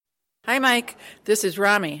Hi, Mike. This is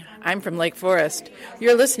Rami. I'm from Lake Forest.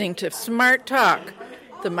 You're listening to Smart Talk.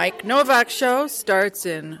 The Mike Novak Show starts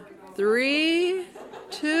in 3,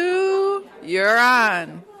 2, you're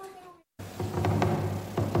on.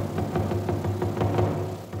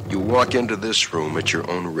 You walk into this room at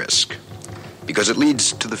your own risk, because it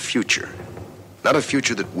leads to the future. Not a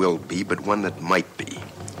future that will be, but one that might be.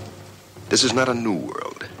 This is not a new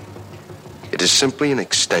world. It is simply an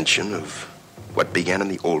extension of what began in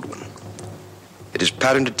the old one. It has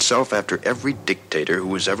patterned itself after every dictator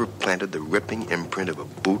who has ever planted the ripping imprint of a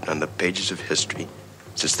boot on the pages of history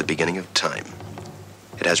since the beginning of time.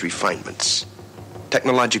 It has refinements,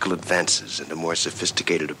 technological advances, and a more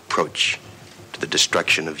sophisticated approach to the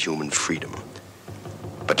destruction of human freedom.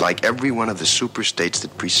 But like every one of the superstates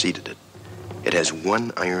that preceded it, it has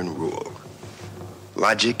one iron rule.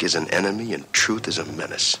 Logic is an enemy and truth is a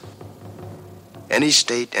menace. Any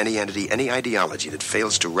state, any entity, any ideology that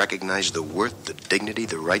fails to recognize the worth, the dignity,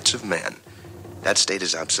 the rights of man, that state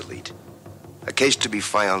is obsolete. A case to be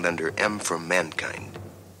filed under M for Mankind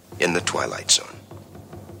in the Twilight Zone.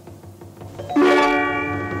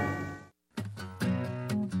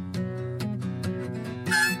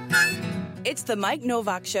 It's the Mike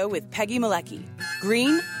Novak Show with Peggy Malecki.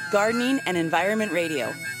 Green, gardening, and environment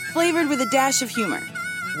radio. Flavored with a dash of humor.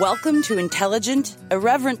 Welcome to intelligent,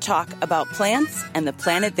 irreverent talk about plants and the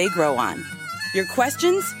planet they grow on. Your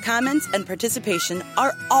questions, comments, and participation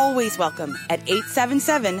are always welcome at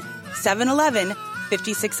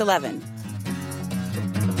 877-711-5611.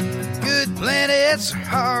 Good planets are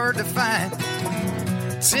hard to find.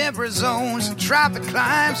 Temperate zones and tropic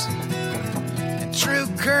climes. And true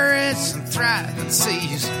currents and thriving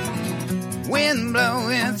seas. Wind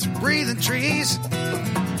blowing through breathing trees.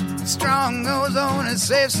 Strong ozone and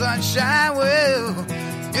safe sunshine. Well,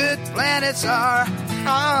 good planets are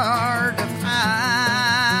hard to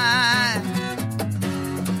find.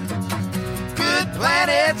 Good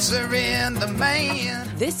planets are in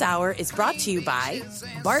demand. This hour is brought to you by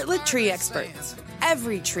Bartlett Tree Experts.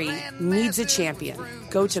 Every tree needs a champion.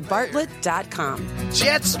 Go to bartlett.com.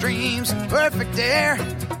 Jet streams, perfect air.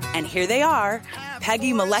 And here they are,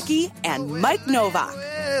 Peggy Malecki and Mike Novak.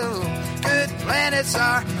 Well, good planets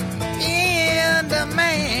are in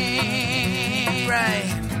demand. Right.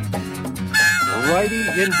 Righty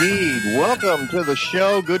indeed. Welcome to the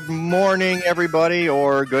show. Good morning, everybody,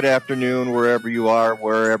 or good afternoon, wherever you are,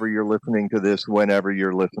 wherever you're listening to this, whenever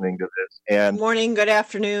you're listening to this. And good morning, good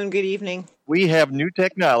afternoon, good evening. We have new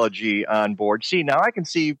technology on board. See, now I can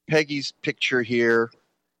see Peggy's picture here.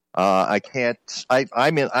 I can't.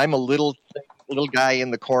 I'm a little guy in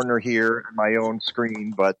the corner here on my own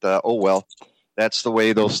screen, but oh well. That's the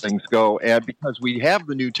way those things go. And because we have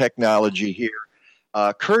the new technology here,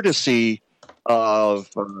 courtesy of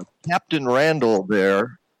Captain Randall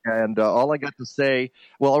there, and all I got to say,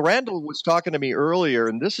 well, Randall was talking to me earlier,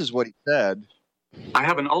 and this is what he said. I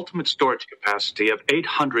have an ultimate storage capacity of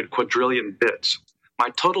 800 quadrillion bits. My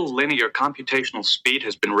total linear computational speed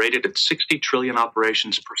has been rated at 60 trillion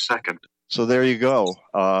operations per second. So there you go.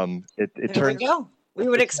 We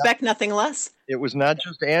would expect nothing less. It was not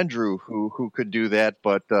just Andrew who could do that,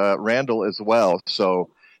 but Randall as well.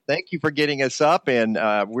 So thank you for getting us up, and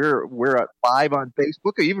we're at live on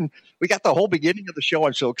Facebook. Even we got the whole beginning of the show.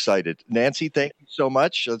 I'm so excited. Nancy, thank you so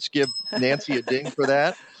much. Let's give Nancy a ding for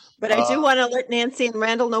that. But I do want to let Nancy and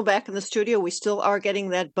Randall know back in the studio we still are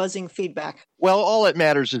getting that buzzing feedback. Well, all that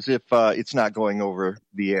matters is if it's not going over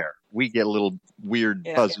the air. We get a little weird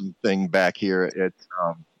buzzing thing back here. It's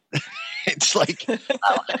it's like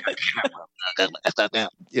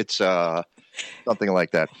it's something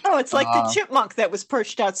like that. Oh, it's like the chipmunk that was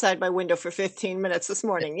perched outside my window for 15 minutes this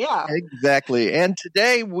morning. Yeah, exactly. And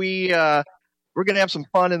today we're going to have some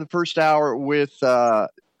fun in the first hour with a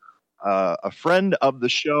friend of the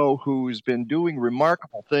show who's been doing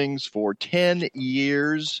remarkable things for 10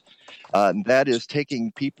 years. And that is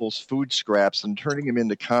taking people's food scraps and turning them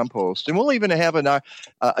into compost. And we'll even have a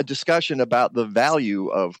discussion about the value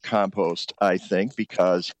of compost, I think,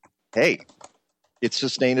 because, hey, it's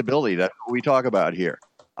sustainability. That's what we talk about here.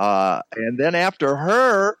 And then after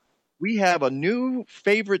her, we have a new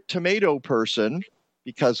favorite tomato person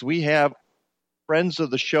because we have friends of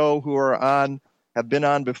the show who have been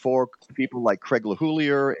on before, people like Craig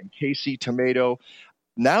LaHoulier and Casey Tomato.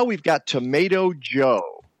 Now we've got Tomato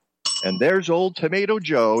Joe. And there's old Tomato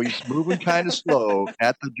Joe. He's moving kind of slow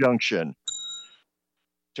at the junction.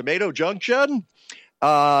 Tomato Junction?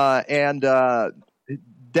 And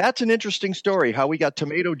that's an interesting story, how we got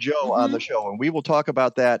Tomato Joe on the show. And we will talk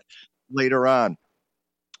about that later on.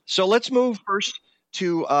 So let's move first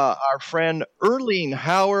to our friend Erlene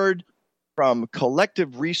Howard from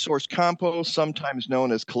Collective Resource Compost, sometimes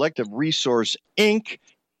known as Collective Resource Inc.,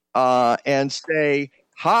 and say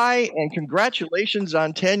hi and congratulations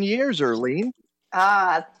on 10 years, Erlene.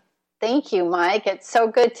 Thank you, Mike. It's so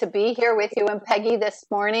good to be here with you and Peggy this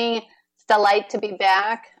morning. It's a delight to be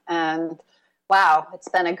back. And wow, it's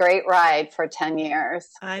been a great ride for 10 years.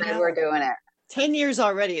 I know. We're doing it. 10 years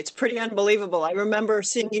already. It's pretty unbelievable. I remember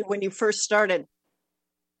seeing you when you first started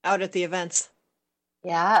out at the events.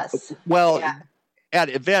 Yes. Well, Yeah. at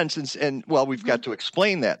events, and we've got to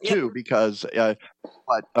explain that too, because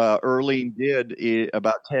what Erlene did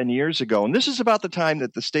about 10 years ago, and this is about the time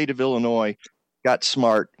that the state of Illinois got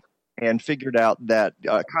smart and figured out that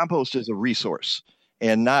compost is a resource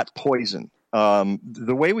and not poison.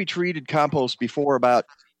 The way we treated compost before about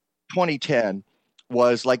 2010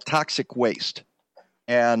 was like toxic waste.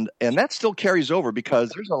 And that still carries over because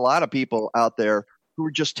there's a lot of people out there who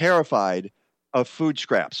are just terrified of food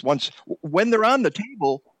scraps. When they're on the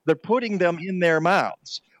table, they're putting them in their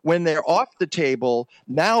mouths. When they're off the table,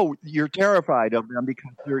 now you're terrified of them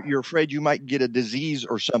because you're afraid you might get a disease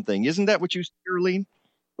or something. Isn't that what you see, Erlene?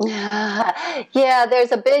 Yeah,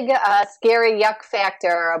 there's a big scary yuck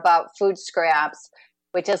factor about food scraps,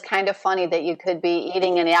 which is kind of funny that you could be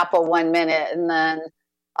eating an apple 1 minute and then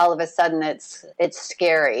all of a sudden it's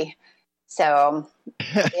scary. So,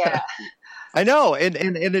 yeah. I know, and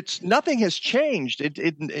it's nothing has changed.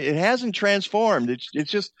 It hasn't transformed.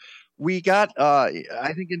 It's just we got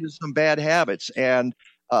I think into some bad habits, and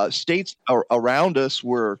states around us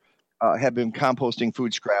have been composting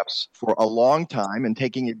food scraps for a long time and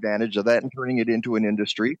taking advantage of that and turning it into an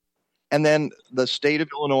industry. And then the state of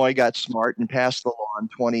Illinois got smart and passed the law in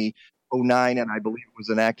 2009, and I believe it was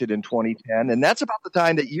enacted in 2010. And that's about the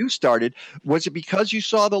time that you started. Was it because you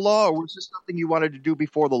saw the law, or was this something you wanted to do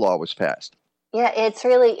before the law was passed? Yeah, it's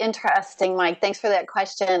really interesting, Mike. Thanks for that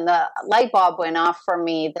question. The light bulb went off for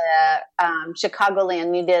me that Chicagoland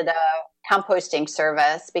needed a composting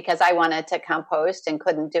service because I wanted to compost and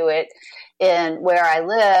couldn't do it in where I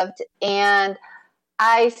lived. And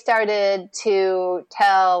I started to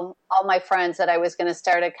tell all my friends that I was going to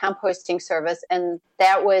start a composting service. And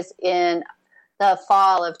that was in the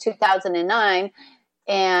fall of 2009.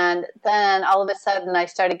 And then all of a sudden I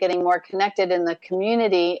started getting more connected in the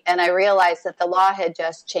community, and I realized that the law had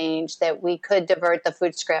just changed, that we could divert the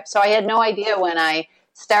food scrap. So I had no idea when I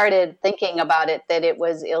started thinking about it that it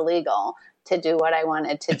was illegal to do what I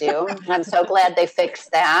wanted to do. I'm so glad they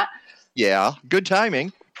fixed that. Yeah, good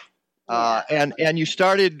timing. Yeah. And you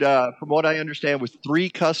started, from what I understand, with 3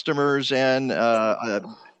 customers and a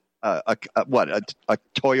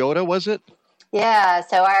Toyota, was it? Yeah,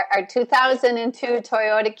 so our 2002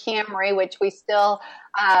 Toyota Camry, which we still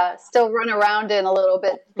run around in a little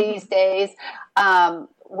bit these days,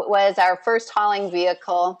 was our first hauling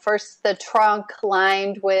vehicle. First, the trunk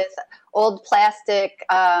lined with old plastic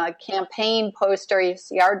campaign posters,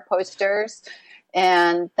 yard posters,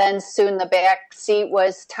 and then soon the back seat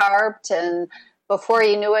was tarped, and before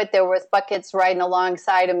you knew it, there was buckets riding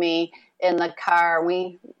alongside of me in the car.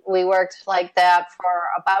 We worked like that for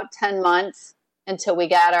about 10 months. Until we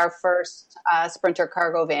got our first Sprinter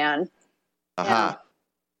cargo van. Yeah.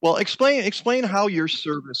 Well, explain how your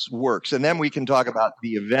service works, and then we can talk about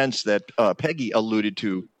the events that Peggy alluded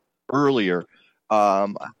to earlier.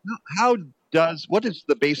 What is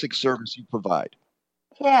the basic service you provide?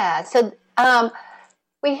 Yeah, so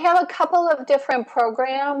we have a couple of different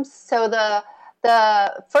programs. So the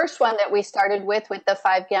first one that we started with the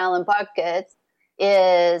 5-gallon buckets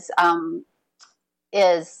is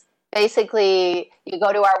basically, you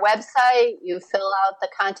go to our website, you fill out the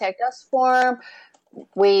contact us form,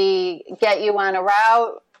 we get you on a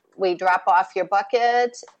route, we drop off your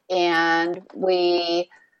bucket, and we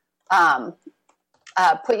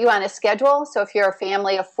put you on a schedule. So if you're a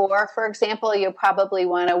family of 4, for example, you probably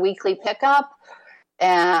want a weekly pickup,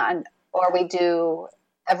 or we do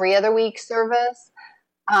every other week service.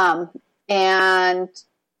 And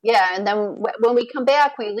then when we come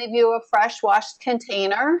back, we leave you a fresh washed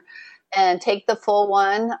container and take the full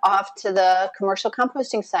one off to the commercial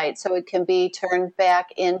composting site so it can be turned back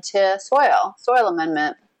into soil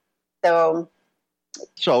amendment. So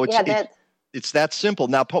it's that simple.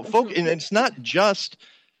 Now, folks, and it's not just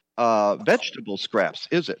vegetable scraps,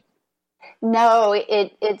 is it? No,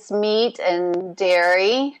 it's meat and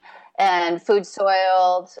dairy and food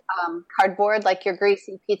soiled cardboard, like your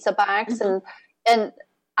greasy pizza box, and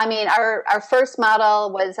I mean, our first model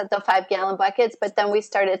was at the 5-gallon buckets, but then we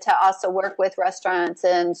started to also work with restaurants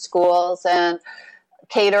and schools and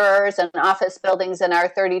caterers and office buildings in our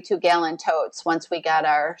 32-gallon totes once we got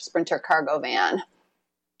our Sprinter cargo van.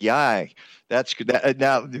 Yeah, that's good.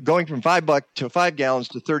 Now going from $5 to 5 gallons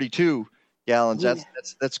to 32 gallons,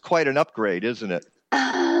 that's quite an upgrade, isn't it?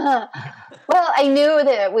 Well, I knew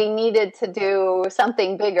that we needed to do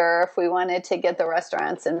something bigger if we wanted to get the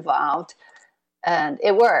restaurants involved, and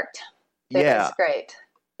it worked. It was great.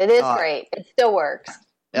 It is great. It still works.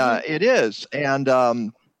 It is,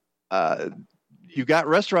 and you got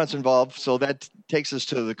restaurants involved, so that takes us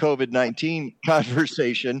to the COVID-19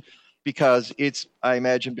 conversation, because it's, I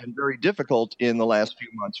imagine, been very difficult in the last few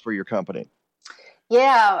months for your company.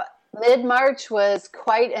 Yeah, mid-March was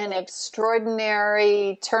quite an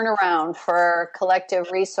extraordinary turnaround for Collective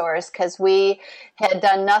Resource, because we had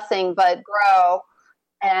done nothing but grow.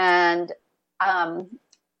 And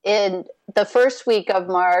in the first week of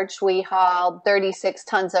March, we hauled 36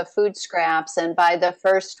 tons of food scraps. And by the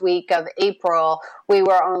first week of April, we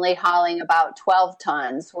were only hauling about 12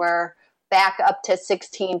 tons. We're back up to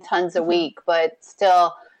 16 tons a week, but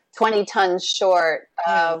still 20 tons short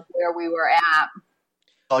of where we were at.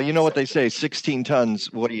 Well, you know what they say, 16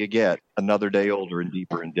 tons, what do you get? Another day older and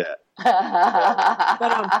deeper in debt.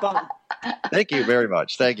 Thank you very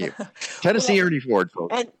much. Thank you. Tennessee Ernie Ford,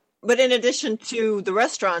 folks. But in addition to the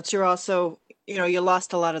restaurants, you're also, you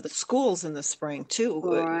lost a lot of the schools in the spring too.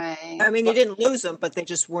 Right. I mean, you didn't lose them, but they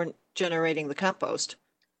just weren't generating the compost.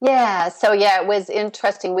 Yeah. So, it was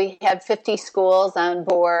interesting. We had 50 schools on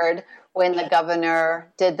board when the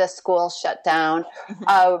governor did the school shutdown.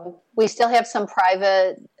 We still have some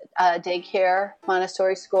private daycare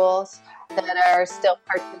Montessori schools that are still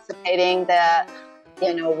participating, that,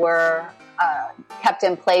 were kept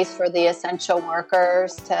in place for the essential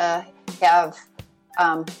workers to have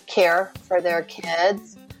care for their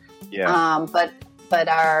kids. Yeah. But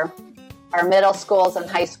our middle schools and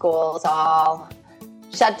high schools all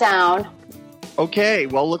shut down. Okay,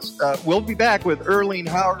 well, we'll be back with Erlene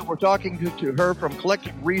Howard. We're talking to her from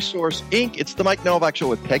Collective Resource, Inc. It's the Mike Novak Show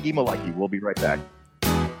with Peggy Malecki. We'll be right back.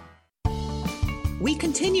 We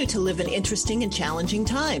continue to live in interesting and challenging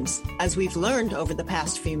times. As we've learned over the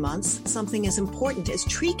past few months, something as important as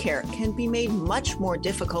tree care can be made much more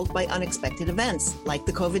difficult by unexpected events, like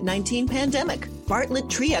the COVID-19 pandemic.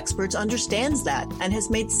 Bartlett Tree Experts understands that and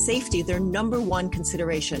has made safety their number one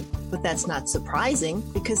consideration. But that's not surprising,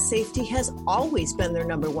 because safety has always been their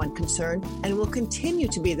number one concern and will continue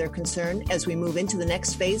to be their concern as we move into the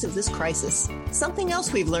next phase of this crisis. Something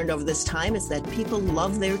else we've learned over this time is that people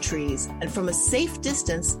love their trees, and from a safe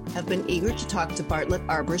distance have been eager to talk to Bartlett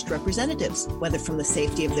arborist representatives, whether from the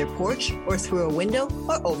safety of their porch or through a window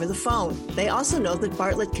or over the phone. They also know that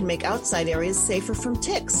Bartlett can make outside areas safer from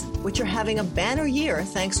ticks, which are having a banner year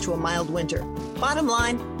thanks to a mild winter. Bottom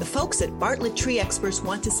line, the folks at Bartlett Tree Experts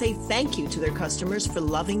want to say thank you to their customers for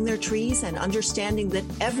loving their trees and understanding that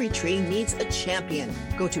every tree needs a champion.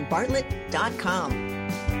 Go to bartlett.com.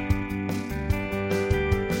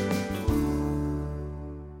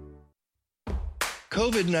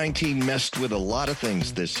 COVID-19 messed with a lot of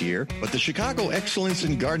things this year, but the Chicago Excellence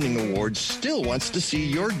in Gardening Awards still wants to see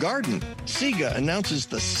your garden. SIGA announces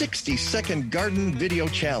the 60-second garden video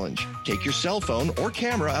challenge. Take your cell phone or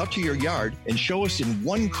camera out to your yard and show us in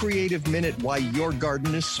one creative minute why your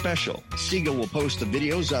garden is special. SIGA will post the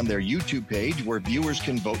videos on their YouTube page where viewers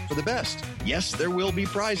can vote for the best. Yes, there will be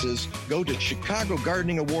prizes. Go to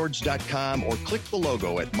chicagogardeningawards.com or click the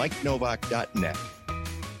logo at mikenovak.net.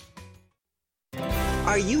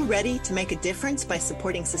 Are you ready to make a difference by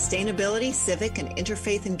supporting sustainability, civic, and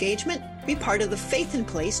interfaith engagement? Be part of the Faith in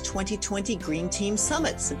Place 2020 Green Team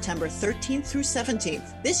Summit, September 13th through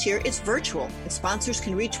 17th. This year, it's virtual, and sponsors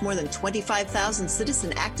can reach more than 25,000 citizen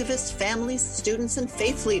activists, families, students, and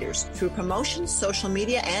faith leaders through promotions, social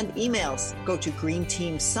media, and emails. Go to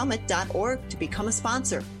greenteamsummit.org to become a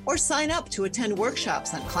sponsor, or sign up to attend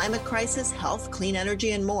workshops on climate crisis, health, clean energy,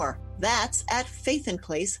 and more. That's at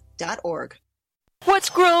faithinplace.org.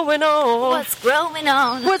 What's growing on? What's growing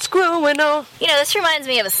on? What's growing on? This reminds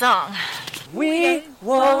me of a song. We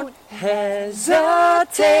won't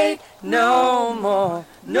hesitate no more,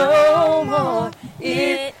 no more.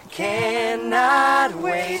 It cannot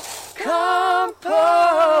wait. Compost.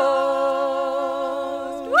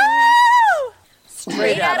 Woo!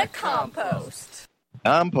 Straight out of compost.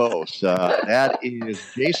 Compost. That is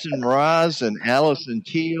Jason Ross and Allison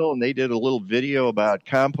Teal, and they did a little video about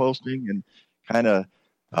composting and kind of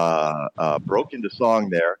broke into song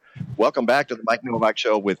there. Welcome back to the Mike Novak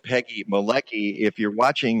Show with Peggy Malecki. If you're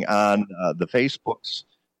watching on the Facebook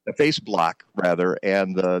rather,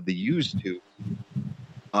 and the YouTube,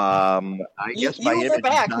 I guess my image. You're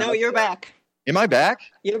back. No, you're back. Am I back?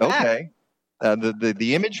 You're back. Okay.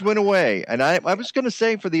 The image went away, and I was going to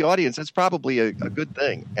say for the audience, that's probably a good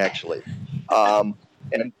thing, actually.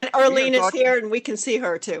 And Erlene is here, and we can see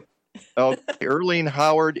her too. Erlene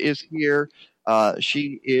Howard is here.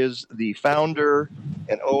 She is the founder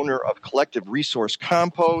and owner of Collective Resource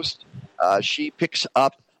Compost. She picks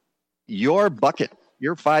up your bucket,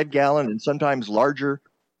 your 5-gallon and sometimes larger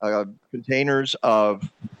containers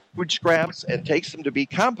of food scraps and takes them to be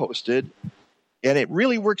composted. And it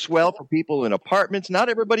really works well for people in apartments. Not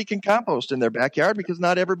everybody can compost in their backyard because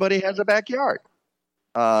not everybody has a backyard.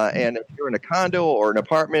 And if you're in a condo or an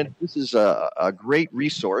apartment, this is a great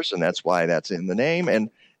resource, and that's why that's in the name. And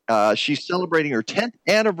she's celebrating her 10th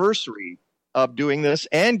anniversary of doing this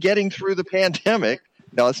and getting through the pandemic.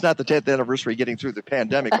 No, it's not the 10th anniversary getting through the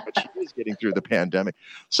pandemic, but she is getting through the pandemic.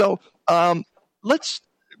 So this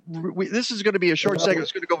is going to be a short segment.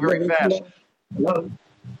 It's going to go very fast.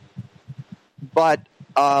 But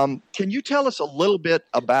can you tell us a little bit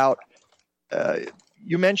about,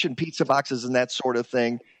 you mentioned pizza boxes and that sort of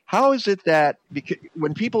thing. How is it that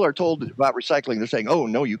when people are told about recycling, they're saying, oh,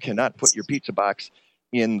 no, you cannot put your pizza box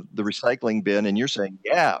in the recycling bin. And you're saying,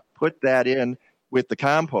 yeah, put that in with the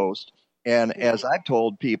compost. And as I've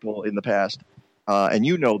told people in the past, and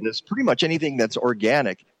you know this, pretty much anything that's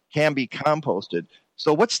organic can be composted.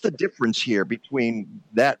 So what's the difference here between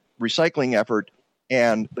that recycling effort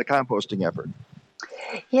and the composting effort?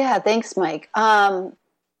 Yeah, thanks, Mike.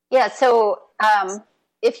 So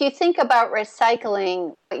if you think about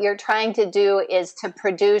recycling, what you're trying to do is to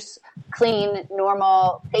produce clean,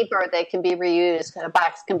 normal paper that can be reused. A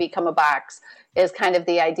box can become a box is kind of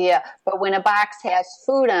the idea. But when a box has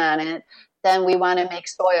food on it, then we want to make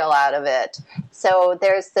soil out of it. So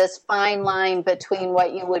there's this fine line between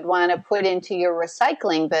what you would want to put into your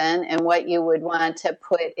recycling bin and what you would want to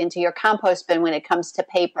put into your compost bin when it comes to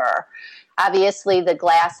paper. Obviously, the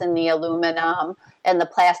glass and the aluminum and the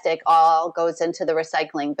plastic all goes into the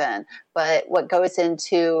recycling bin. But what goes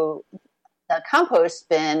into the compost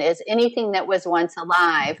bin is anything that was once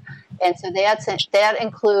alive. And so that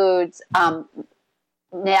includes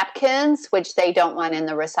napkins, which they don't want in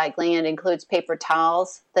the recycling. It includes paper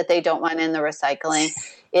towels that they don't want in the recycling.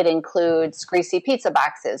 It includes greasy pizza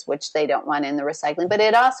boxes, which they don't want in the recycling. But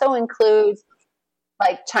it also includes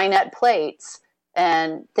like Chinette plates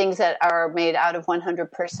and things that are made out of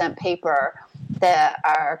 100% paper that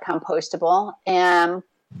are compostable. And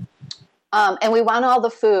we want all the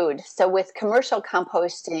food. So with commercial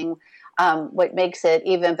composting, what makes it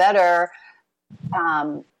even better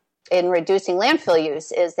in reducing landfill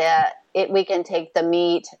use is that we can take the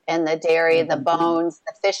meat and the dairy, the bones,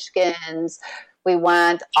 the fish skins. We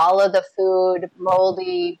want all of the food,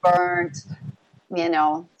 moldy, burnt,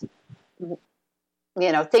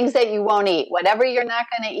 things that you won't eat. Whatever you're not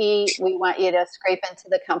going to eat, we want you to scrape into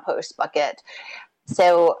the compost bucket.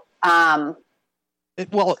 So,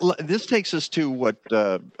 this takes us to what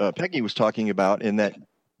Peggy was talking about, in that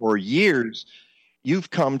for years you've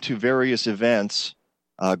come to various events,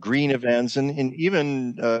 green events, and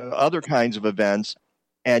even other kinds of events,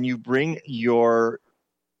 and you bring your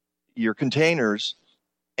containers,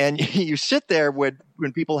 and you sit there when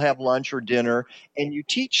people have lunch or dinner, and you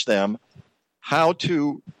teach them how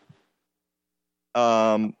to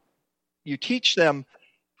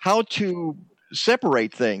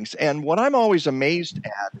separate things. And what I'm always amazed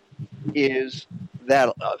at is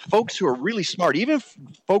that folks who are really smart, even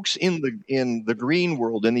folks in the green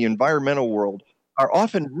world, in the environmental world, are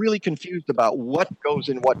often really confused about what goes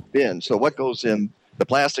in what bin. So what goes in the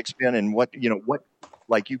plastics bin, and what,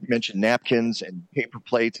 like you mentioned, napkins and paper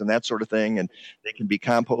plates and that sort of thing, and they can be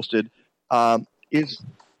composted. Is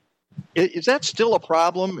that still a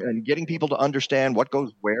problem, and getting people to understand what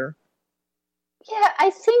goes where? Yeah,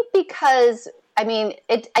 I think because, I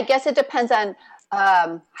guess it depends on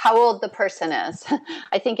how old the person is.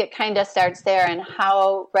 I think it kind of starts there, and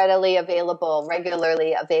how regularly available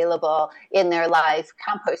in their life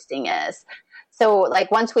composting is. So like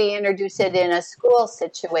once we introduce it in a school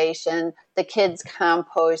situation, the kids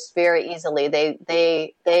compost very easily.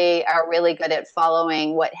 They are really good at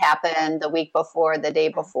following what happened the week before, the day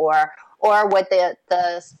before, or what the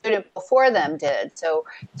student before them did. So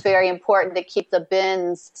it's very important to keep the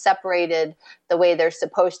bins separated the way they're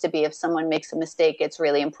supposed to be. If someone makes a mistake, it's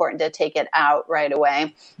really important to take it out right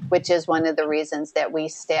away, which is one of the reasons that we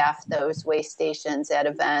staff those waste stations at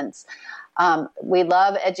events. We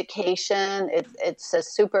love education. It's a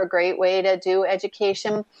super great way to do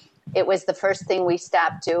education. It was the first thing we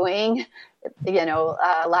stopped doing,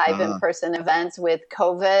 live in-person events with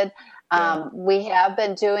COVID. We have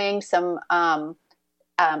been doing some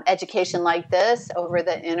education like this over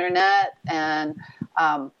the internet, and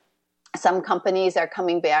Some companies are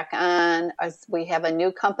coming back on. We have a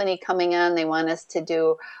new company coming on. They want us to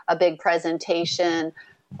do a big presentation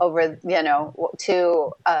over,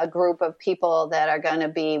 to a group of people that are going to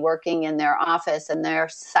be working in their office, and they're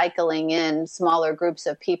cycling in smaller groups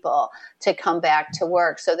of people to come back to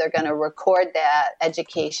work. So they're going to record that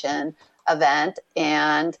education event,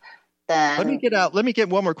 and then let me get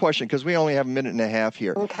one more question, because we only have a minute and a half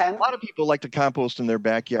here. Okay. A lot of people like to compost in their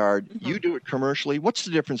backyard. Mm-hmm. You do it commercially. What's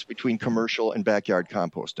the difference between commercial and backyard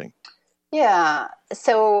composting? Yeah.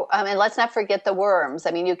 So, and let's not forget the worms.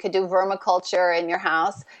 I mean, you could do vermiculture in your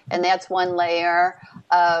house, and that's one layer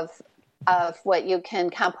of what you can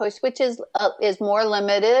compost, which is more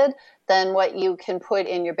limited than what you can put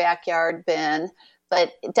in your backyard bin.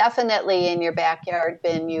 But definitely in your backyard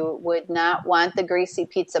bin, you would not want the greasy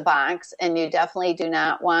pizza box, and you definitely do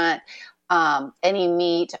not want any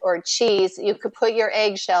meat or cheese. You could put your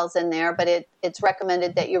eggshells in there, but it's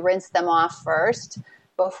recommended that you rinse them off first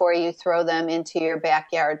before you throw them into your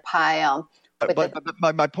backyard pile.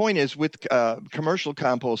 But my point is, with commercial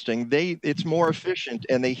composting, it's more efficient,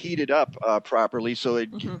 and they heat it up properly, so it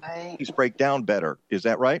things break down better. Is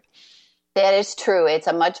that right? That is true. It's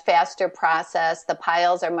a much faster process. The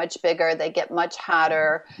piles are much bigger. They get much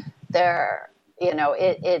hotter. It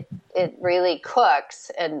really cooks,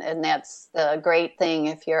 and that's the great thing.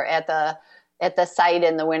 If you're at the site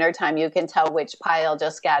in the wintertime, you can tell which pile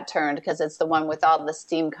just got turned, because it's the one with all the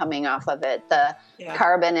steam coming off of it. The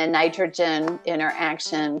carbon and nitrogen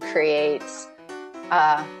interaction creates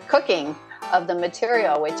cooking of the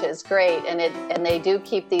material, which is great. And they do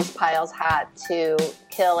keep these piles hot to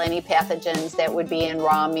kill any pathogens that would be in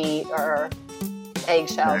raw meat or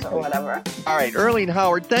eggshells or whatever. All right, Erlene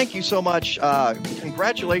Howard, thank you so much.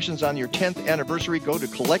 Congratulations on your 10th anniversary. Go to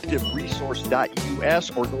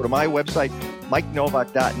collectiveresource.us or go to my website,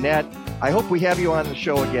 mikenovak.net. I hope we have you on the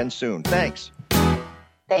show again soon. Thanks.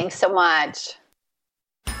 Thanks so much.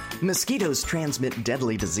 Mosquitoes transmit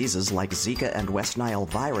deadly diseases like Zika and West Nile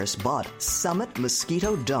virus, but Summit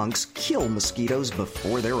Mosquito Dunks kill mosquitoes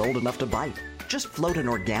before they're old enough to bite. Just float an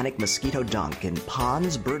organic mosquito dunk in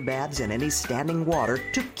ponds, bird baths, and any standing water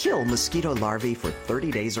to kill mosquito larvae for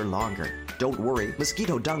 30 days or longer. Don't worry,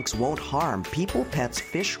 mosquito dunks won't harm people, pets,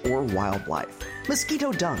 fish, or wildlife.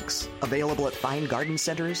 Mosquito Dunks, available at fine garden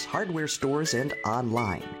centers, hardware stores, and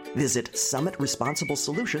online. Visit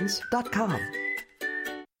summitresponsiblesolutions.com.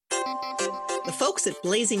 The folks at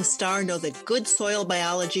Blazing Star know that good soil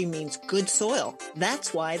biology means good soil.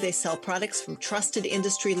 That's why they sell products from trusted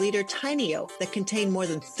industry leader Tineo that contain more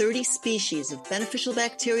than 30 species of beneficial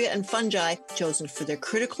bacteria and fungi chosen for their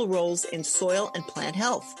critical roles in soil and plant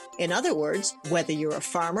health. In other words, whether you're a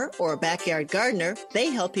farmer or a backyard gardener,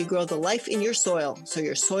 they help you grow the life in your soil so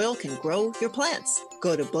your soil can grow your plants.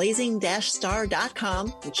 Go to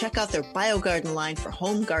blazing-star.com and check out their BioGarden line for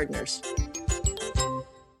home gardeners.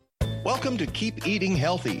 Welcome to Keep Eating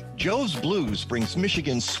Healthy. Joe's Blues brings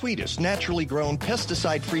Michigan's sweetest, naturally grown,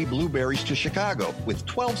 pesticide-free blueberries to Chicago with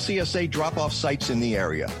 12 CSA drop-off sites in the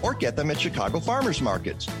area. Or get them at Chicago farmers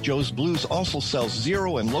markets. Joe's Blues also sells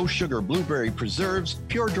zero and low-sugar blueberry preserves,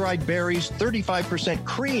 pure dried berries, 35%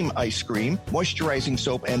 cream ice cream, moisturizing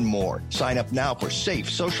soap, and more. Sign up now for safe,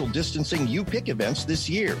 social distancing you-pick events this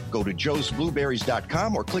year. Go to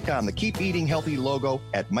joesblueberries.com or click on the Keep Eating Healthy logo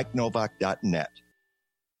at mikenovak.net.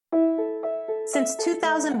 Since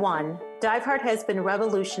 2001, DiveHeart has been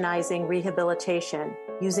revolutionizing rehabilitation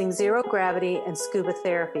using zero gravity and scuba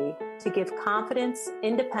therapy to give confidence,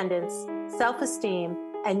 independence, self-esteem,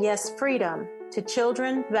 and yes, freedom to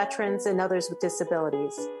children, veterans, and others with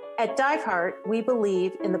disabilities. At DiveHeart, we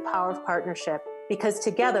believe in the power of partnership because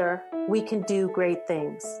together we can do great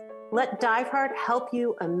things. Let DiveHeart help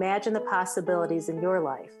you imagine the possibilities in your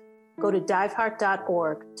life. Go to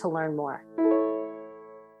diveheart.org to learn more.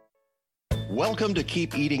 Welcome to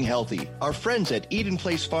Keep Eating Healthy. Our friends at Eden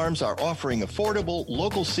Place Farms are offering affordable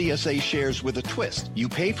local CSA shares with a twist. You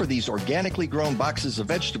pay for these organically grown boxes of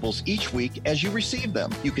vegetables each week as you receive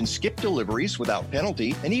them. You can skip deliveries without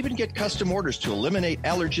penalty and even get custom orders to eliminate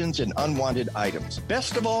allergens and unwanted items.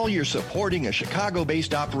 Best of all, you're supporting a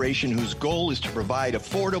Chicago-based operation whose goal is to provide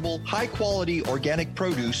affordable, high-quality organic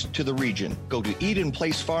produce to the region. Go to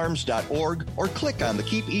EdenPlaceFarms.org or click on the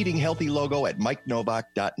Keep Eating Healthy logo at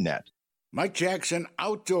MikeNovak.net. Mike Jackson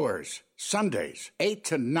Outdoors, Sundays, 8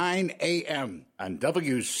 to 9 a.m. on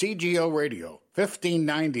WCGO Radio,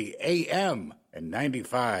 1590 a.m. and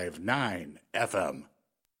 95.9 FM.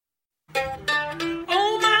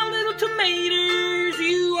 Oh, my little tomatoes,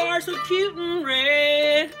 you are so cute and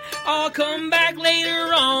red. I'll come back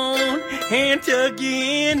later on and tuck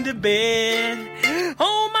you into bed.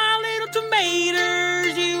 Oh, my little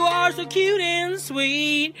tomatoes, you are so so cute and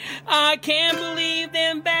sweet. I can't believe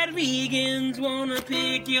them bad vegans wanna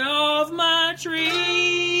pick you off my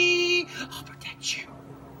tree. I'll protect you.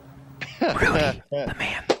 Rudy, the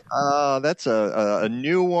man. That's a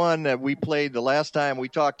new one that we played the last time we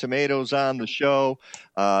talked tomatoes on the show.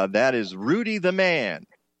 That is Rudy the Man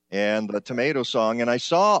and the tomato song. And I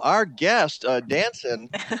saw our guest dancing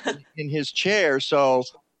in his chair. So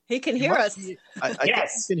he can hear us. I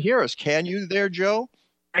yes. Think you can hear us. Can you there, Joe?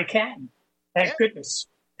 I can. Thank goodness.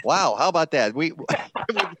 Wow. How about that? We with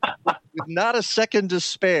not a second to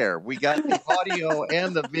spare. We got the audio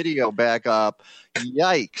and the video back up.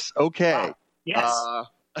 Yikes. Okay. Wow. Yes.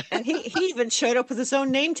 And he even showed up with his own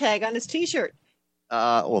name tag on his T-shirt.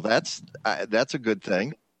 Well, that's a good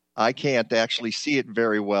thing. I can't actually see it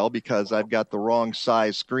very well because I've got the wrong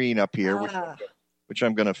size screen up here, which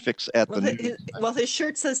I'm going to fix at his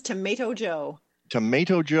shirt says Tomato Joe.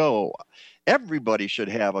 Tomato Joe. Everybody should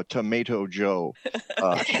have a Tomato Joe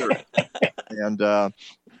shirt. And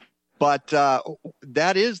but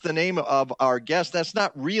that is the name of our guest. That's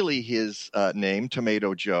not really his name,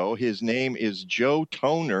 Tomato Joe. His name is Joe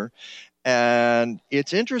Toner. And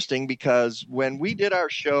it's interesting because when we did our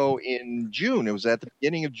show in June, it was at the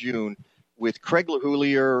beginning of June with Craig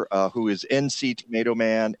LaHoulier, who is NC Tomato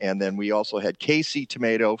Man. And then we also had KC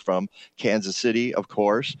Tomato from Kansas City, of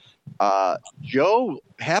course. Joe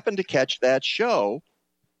happened to catch that show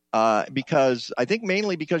because I think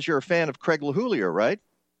mainly because you're a fan of Craig LaHoulier, right?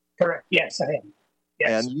 Correct. Yes, I am.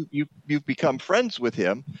 Yes. And you've become friends with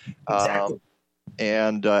him. Exactly.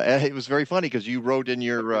 And it was very funny because you wrote in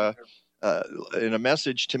your in a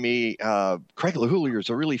message to me, Craig LaHoulier is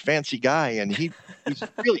a really fancy guy, and he's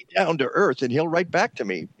really down to earth, and he'll write back to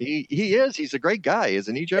me. He is. He's a great guy,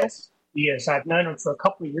 isn't he, Joe? Yes, he is. I've known him for a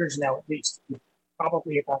couple of years now, at least,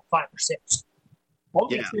 probably about 5 or 6.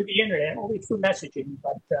 Only through the internet, only through messaging,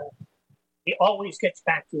 but he always gets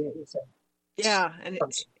back to you. Yeah,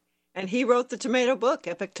 and he wrote the tomato book,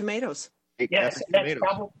 Epic Tomatoes. Yes, that's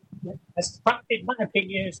probably, in my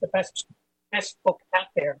opinion, is the best book out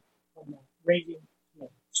there on raising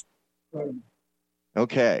tomatoes.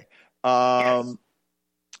 Okay. Yes.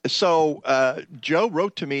 So Joe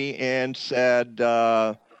wrote to me and said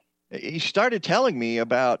he started telling me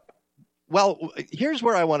about. Well, here's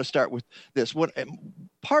where I want to start with this.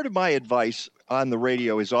 Part of my advice on the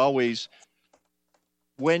radio is always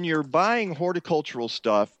when you're buying horticultural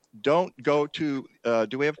stuff, don't go to.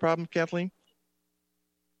 Do we have a problem, Kathleen?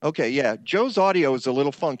 Okay, yeah. Joe's audio is a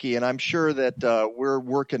little funky, and I'm sure that we're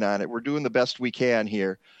working on it. We're doing the best we can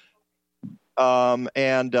here.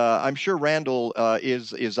 And I'm sure Randall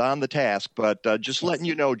is on the task, but just letting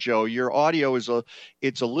you know, Joe, your audio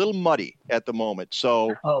it's a little muddy at the moment.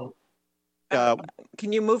 So,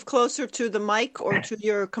 can you move closer to the mic or to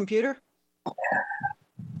your computer?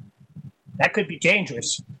 That could be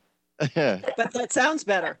dangerous. But that sounds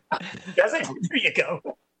better. Does it? There you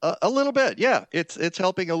go. A little bit, yeah. It's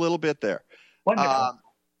helping a little bit there. Wonderful.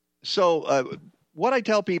 So what I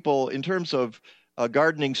tell people in terms of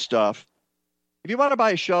gardening stuff, if you want to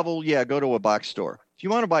buy a shovel, go to a box store. If you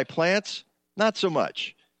want to buy plants, not so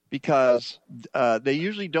much, because they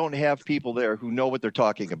usually don't have people there who know what they're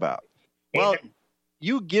talking about. Well,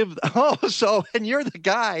 you give and you're the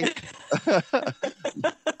guy.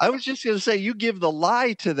 I was just going to say you give the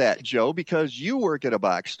lie to that, Joe, because you work at a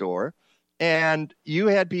box store and you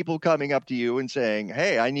had people coming up to you and saying,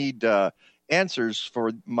 "Hey, I need answers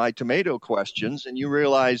for my tomato questions," and you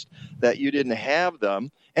realized that you didn't have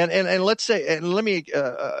them. And let's say, and let me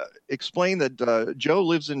explain that Joe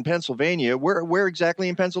lives in Pennsylvania. Where exactly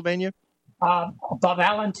in Pennsylvania? Above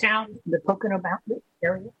Allentown, the Pocono Mountain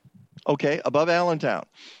area. Okay, above Allentown.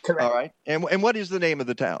 Correct. All right. And what is the name of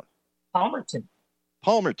the town? Palmerton.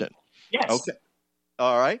 Palmerton. Yes. Okay.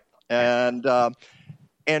 All right.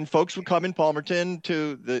 And folks would come in Palmerton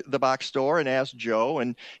to the box store and ask Joe,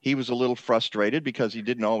 and he was a little frustrated because he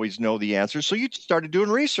didn't always know the answers. So you started doing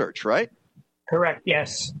research, right? Correct.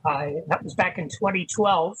 Yes. That was back in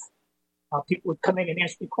 2012. People would come in and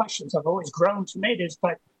ask me questions. I've always grown tomatoes,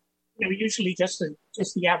 but usually just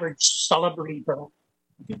the average celebrity girl.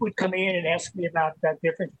 People would come in and ask me about the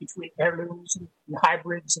difference between heirlooms and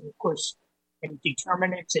hybrids, and of course, and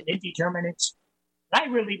determinants and indeterminants. I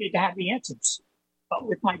really didn't have the answers. But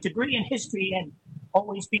with my degree in history and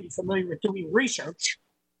always being familiar with doing research,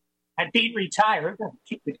 and being retired,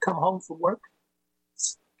 people would come home from work,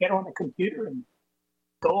 get on the computer, and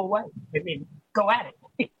go away. I mean, go at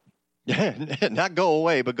it. Not go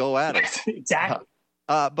away, but go at it. Exactly.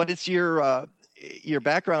 But it's your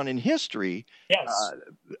background in history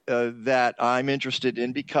that I'm interested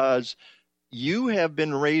in, because you have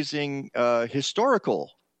been raising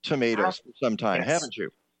historical tomatoes for some time, Yes. haven't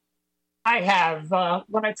you? I have.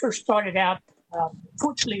 When I first started out,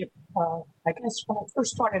 fortunately, I guess when I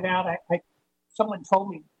first started out, someone told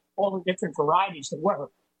me all the different varieties there were.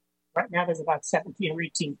 Right now, there's about 17 or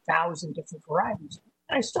 18,000 different varieties.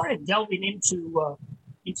 And I started delving into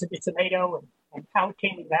the tomato and how it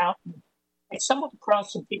came about. And I stumbled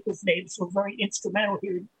across some people's names who were very instrumental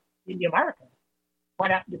here in America.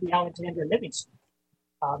 One happened to be Alexander Livingston,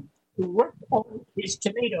 who worked on his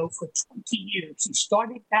tomato for 20 years. He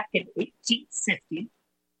started back in 1850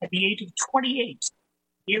 at the age of 28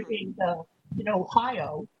 here in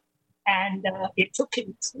Ohio, and it took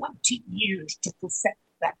him 20 years to perfect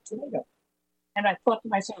that tomato. And I thought to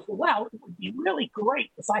myself, well, it would be really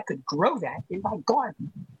great if I could grow that in my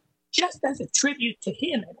garden, just as a tribute to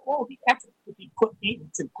him and all the effort that he put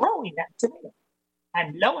into growing that tomato.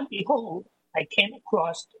 And lo and behold, I came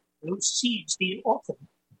across those seeds being offered.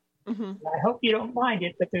 Mm-hmm. And I hope you don't mind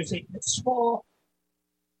it, but there's a small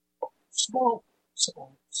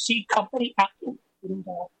seed company out in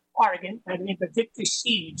Oregon by the name of Victory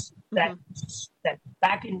Seeds that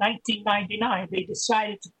back in 1999, they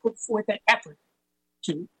decided to put forth an effort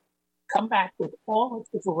to come back with all of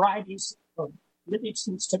the varieties of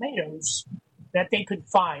Livingston's tomatoes that they could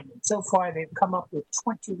find. And so far, they've come up with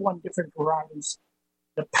 21 different varieties.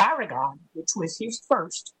 The Paragon, which was his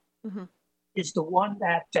first, is the one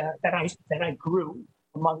that I grew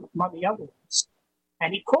among the other ones.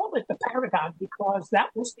 And he called it the Paragon because that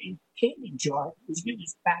was the canning jar that was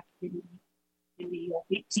used back in the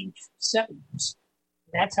 1870s.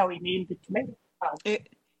 That's how he named the tomato.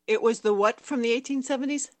 It was the what from the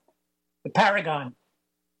 1870s? The Paragon.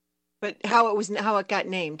 But how it got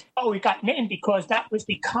named? Oh, it got named because that was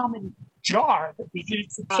the common jar that we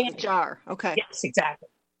used for canning. Jar, okay. Yes, exactly.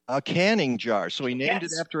 A canning jar. So he named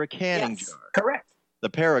it after a canning jar. Correct. The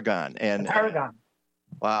Paragon. And the Paragon.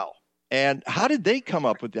 Wow. And how did they come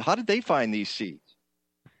up with how did they find these seeds?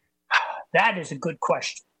 That is a good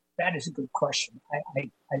question.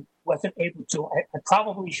 I wasn't able to. I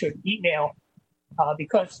probably should email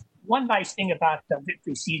because one nice thing about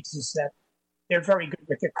Victory Seeds is that they're very good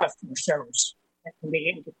with their customer service and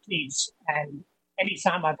they aim to please. And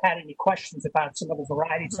anytime I've had any questions about some of the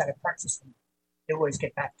varieties that I purchased from them, they always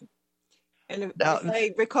get back to me. And if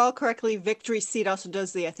I recall correctly, Victory Seed also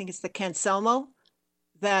does I think it's the Canselmo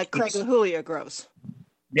that Craig LaHulia grows.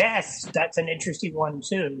 Yes, that's an interesting one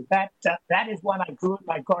too. That is one I grew in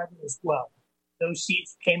my garden as well. Those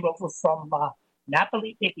seeds came over from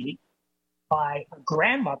Napoli, Italy, by a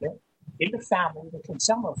grandmother in the family, the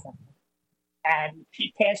Canselmo family, and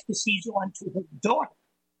she passed the seeds on to her daughter.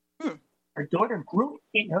 Her daughter grew it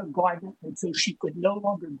in her garden until she could no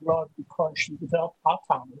longer grow it because she developed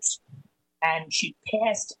Alzheimer's, and she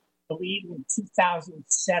passed, I believe, in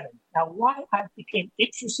 2007. Now, why I became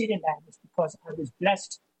interested in that is because I was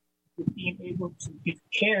blessed with being able to give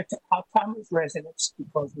care to Alzheimer's residents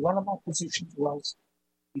because one of my positions was,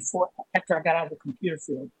 after I got out of the computer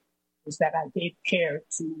field, was that I gave care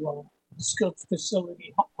to skilled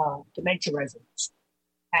facility dementia residents.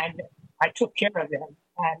 And I took care of them.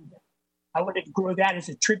 And I wanted to grow that as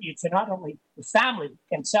a tribute to not only the family,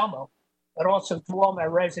 Canselmo, but also to all my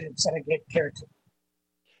residents that I gave care to.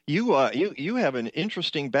 You have an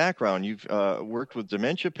interesting background. You've worked with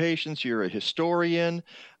dementia patients. You're a historian.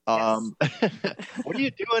 Yes. What are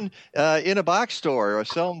you doing in a box store or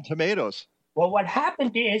selling tomatoes? Well, what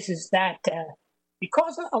happened is that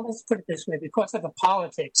because of, let's put it this way, because of the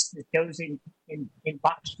politics that goes in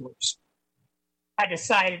box stores, I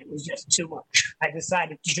decided it was just too much. I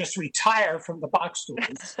decided to just retire from the box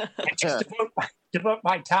stores and just devote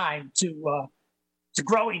my time to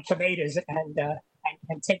growing tomatoes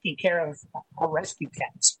and taking care of our rescue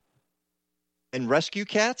cats. And rescue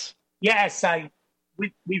cats? Yes,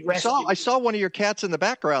 we rescued. I saw one of your cats in the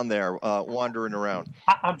background there wandering around.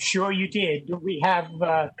 I'm sure you did. We have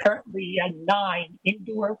currently 9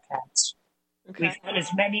 indoor cats. Okay. We've had as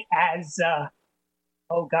many as,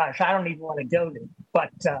 oh gosh, I don't even want to go there.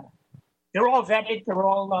 But they're all vetted. They're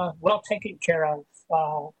all well taken care of.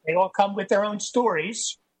 They all come with their own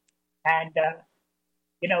stories. And,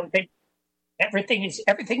 everything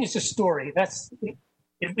is a story.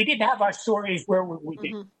 If we didn't have our stories, where would we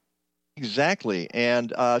be? Exactly.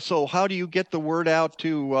 And so how do you get the word out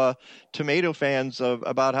to tomato fans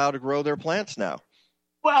about how to grow their plants now?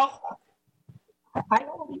 Well, I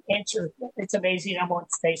only answer. It's amazing. I'm on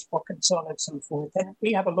Facebook and so on and so forth. And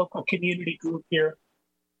we have a local community group here.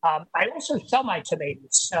 I also sell my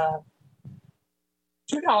tomatoes.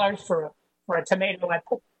 $2 for a tomato.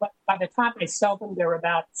 By the time I sell them, they're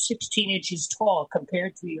about 16 inches tall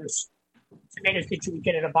compared to your tomatoes that you would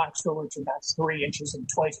get at a box store, which are about 3 inches and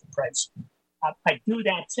twice the price. I do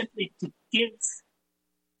that simply to give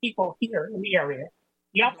people here in the area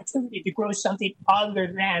the opportunity to grow something other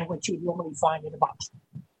than what you normally find in a box.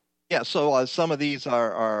 Yeah, so some of these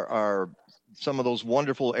are some of those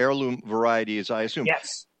wonderful heirloom varieties, I assume.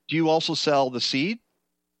 Yes. Do you also sell the seed?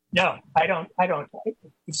 No, I don't.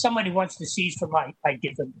 If somebody wants the seeds from I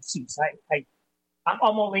give them the seeds.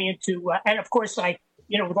 I'm only into, and of course,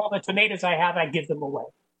 with all the tomatoes I have, I give them away,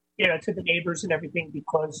 to the neighbors and everything,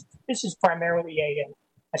 because this is primarily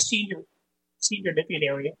a senior living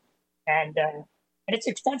area, and it's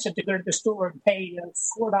expensive to go to the store and pay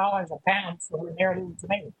 $4 a pound for an heirloom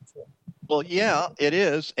tomato. Well, yeah, it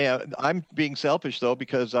is. And I'm being selfish, though,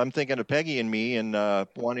 because I'm thinking of Peggy and me and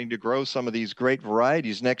wanting to grow some of these great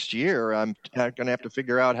varieties next year. I'm going to have to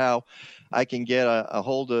figure out how I can get a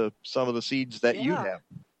hold of some of the seeds that you have.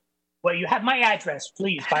 Well, you have my address,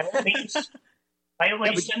 please. By all means,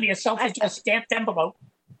 send me a self-addressed stamped envelope.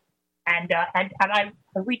 And I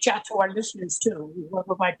reach out to our listeners, too,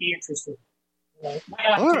 whoever might be interested. All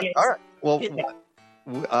right. Well,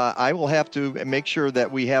 I will have to make sure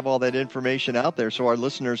that we have all that information out there so our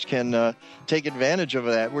listeners can take advantage of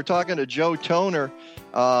that. We're talking to Joe Toner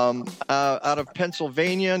out of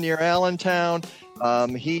Pennsylvania near Allentown.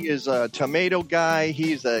 He is a tomato guy.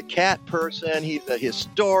 He's a cat person. He's a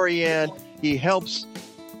historian. He helps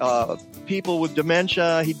people with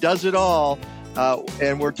dementia. He does it all.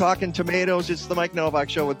 And we're talking tomatoes. It's the Mike Novak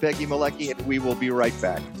Show with Peggy Malecki, and we will be right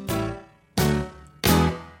back.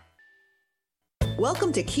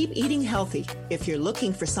 Welcome to Keep Eating Healthy. If you're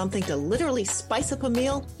looking for something to literally spice up a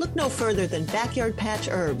meal, look no further than Backyard Patch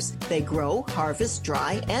Herbs. They grow, harvest,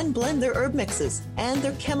 dry, and blend their herb mixes. And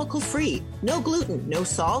they're chemical-free. No gluten, no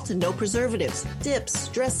salt, and no preservatives. Dips,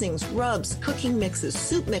 dressings, rubs, cooking mixes,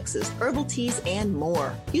 soup mixes, herbal teas, and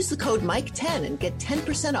more. Use the code Mike10 and get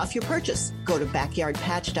 10% off your purchase. Go to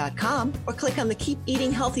backyardpatch.com or click on the Keep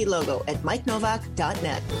Eating Healthy logo at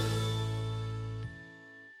mikenovak.net.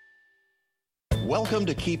 Welcome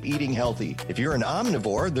to Keep Eating Healthy. If you're an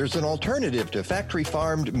omnivore, there's an alternative to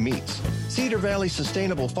factory-farmed meats. Cedar Valley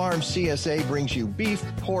Sustainable Farms CSA brings you beef,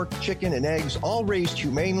 pork, chicken, and eggs, all raised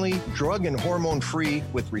humanely, drug and hormone-free,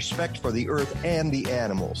 with respect for the earth and the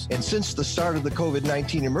animals. And since the start of the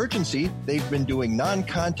COVID-19 emergency, they've been doing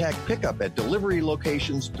non-contact pickup at delivery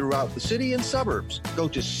locations throughout the city and suburbs. Go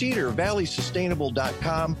to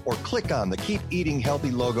cedarvalleysustainable.com or click on the Keep Eating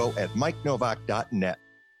Healthy logo at mikenovak.net.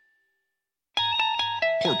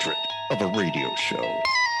 Portrait of a radio show.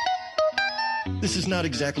 This is not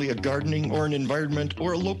exactly a gardening or an environment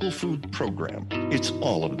or a local food program. It's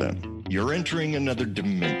all of them. You're entering another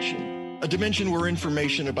dimension. A dimension where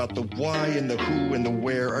information about the why and the who and the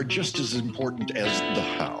where are just as important as the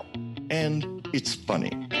how. And it's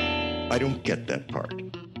funny. I don't get that part.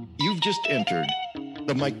 You've just entered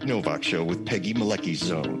the Mike Novak Show with Peggy Malecki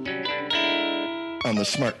Zone on the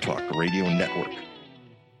Smart Talk Radio Network.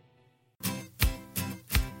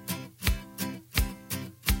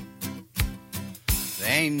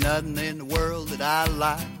 Ain't nothing in the world that I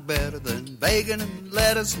like better than bacon and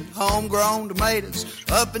lettuce and homegrown tomatoes.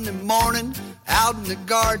 Up in the morning, out in the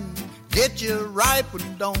garden, get you ripe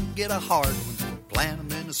and don't get a hard one. Plant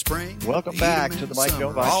them in the spring. Welcome back to the Mike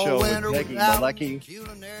Novak Show with Peggy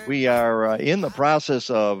Malecki. We are in the process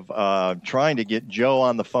of trying to get Joe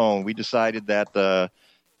on the phone. We decided that the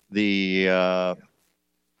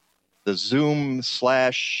Zoom /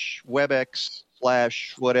 WebEx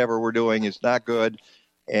 / whatever we're doing is not good.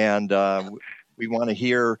 And we want to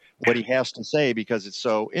hear what he has to say because it's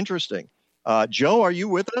so interesting. Joe, are you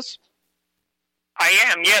with us? I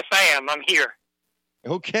am. Yes, I am. I'm here.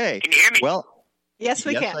 Okay. Can you hear me? Well, yes,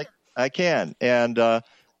 we can. I can. And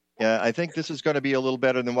I think this is going to be a little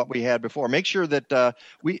better than what we had before. Make sure that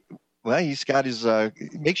he's got his,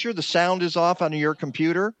 make sure the sound is off on your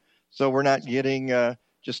computer so we're not getting,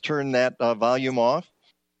 just turn that volume off.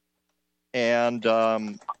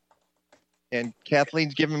 And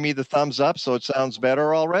Kathleen's giving me the thumbs up, so it sounds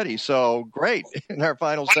better already. So great. In our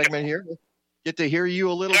final segment here, we'll get to hear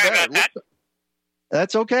you a little better.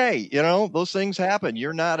 That's okay. Those things happen.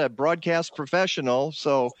 You're not a broadcast professional,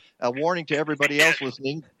 so a warning to everybody else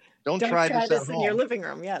listening. Don't try this at home. In your living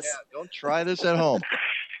room, yes. Yeah, don't try this at home.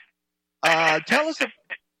 Tell us,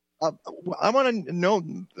 I want to know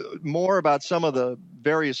more about some of the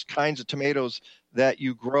various kinds of tomatoes that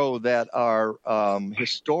you grow that are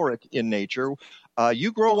historic in nature.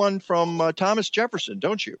 You grow one from Thomas Jefferson,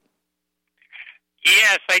 don't you?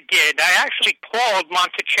 Yes, I did. I actually called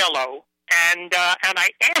Monticello and I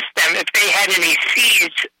asked them if they had any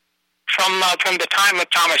seeds from the time of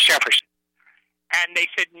Thomas Jefferson. And they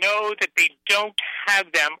said, no, that they don't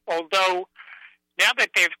have them, although now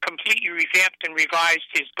that they've completely revamped and revised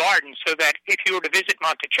his garden so that if you were to visit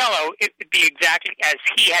Monticello, it would be exactly as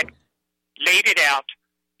he had laid it out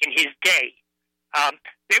in his day.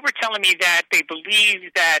 They were telling me that they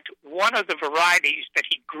believe that one of the varieties that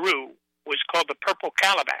he grew was called the purple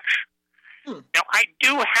calabash. Now, I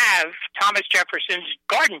do have Thomas Jefferson's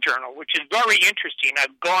garden journal, which is very interesting.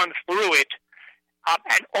 I've gone through it,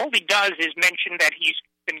 and all he does is mention that he's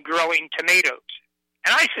been growing tomatoes.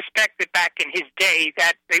 And I suspect that back in his day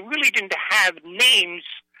that they really didn't have names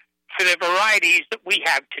for the varieties that we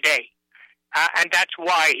have today. And that's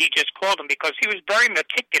why he just called them, because he was very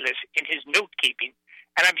meticulous in his note-keeping.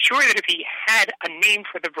 And I'm sure that if he had a name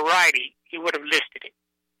for the variety, he would have listed it.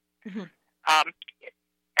 Mm-hmm.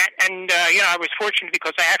 I was fortunate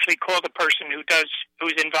because I actually called the person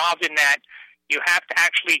who's involved in that. You have to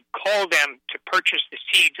actually call them to purchase the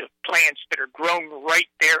seeds of plants that are grown right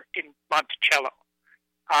there in Monticello.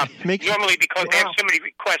 Normally, because they have so many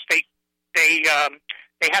requests, they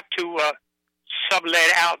have to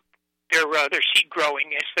sublet out their seed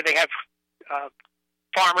growing, so they have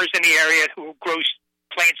farmers in the area who grow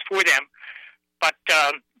plants for them. But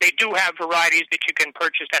they do have varieties that you can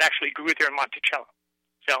purchase that actually grew there in Monticello.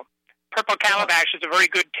 So, purple calabash is a very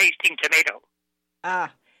good tasting tomato.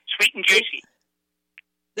 Sweet and juicy.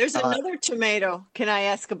 There's another tomato. Can I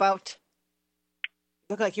ask about?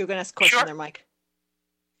 Look like you were going to ask a question there, Mike.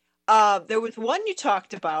 There was one you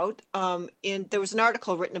talked about. There was an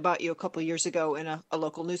article written about you a couple of years ago in a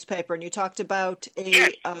local newspaper, and you talked about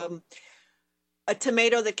a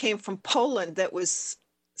tomato that came from Poland that was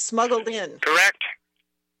smuggled in. Correct.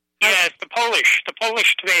 Yes, the Polish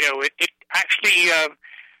tomato. It actually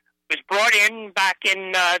was brought in back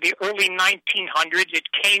in the early 1900s. It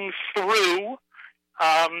came through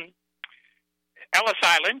Ellis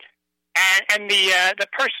Island, and the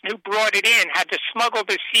person who brought it in had to smuggle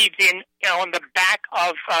the seeds in on the back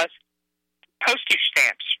of postage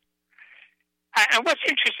stamps. And what's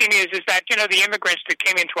interesting is that the immigrants that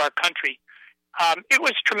came into our country, it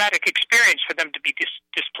was a traumatic experience for them to be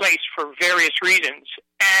displaced for various reasons.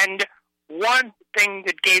 And one thing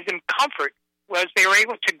that gave them comfort was they were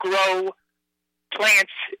able to grow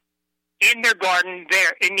plants in their garden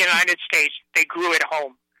there in the United States. They grew at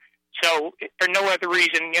home. So for no other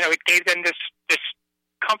reason, it gave them this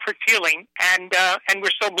comfort feeling. And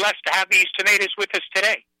we're so blessed to have these tomatoes with us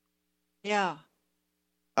today. Yeah.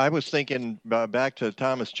 I was thinking back to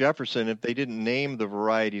Thomas Jefferson, if they didn't name the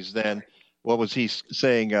varieties then, what was he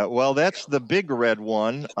saying? Well, that's the big red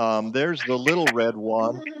one. There's the little red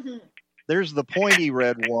one. There's the pointy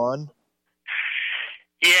red one.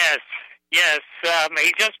 Yes. He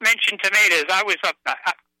just mentioned tomatoes. I was a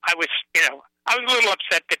little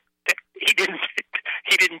upset that he didn't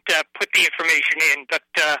put the information in. But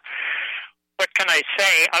what can I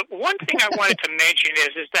say? One thing I wanted to mention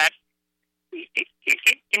is that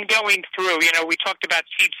in going through, we talked about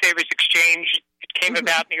Seed Savers Exchange. It came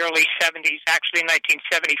about in the early 70s, actually in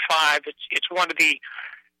 1975. It's one of the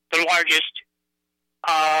largest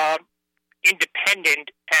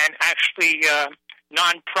independent and actually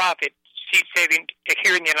nonprofit seed saving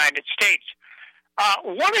here in the United States.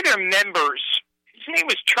 One of their members, his name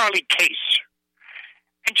was Charlie Case.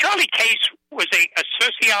 And Charlie Case was a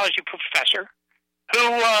sociology professor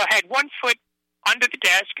who had one foot under the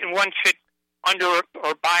desk and one foot under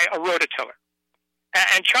or by a rototiller.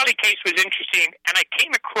 And Charlie Case was interesting, and I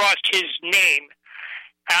came across his name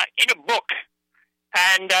in a book.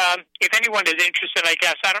 And if anyone is interested, I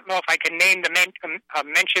guess, I don't know if I can name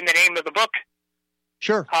mention the name of the book.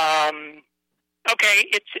 Sure. Okay,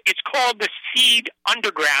 it's called The Seed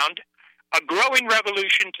Underground, A Growing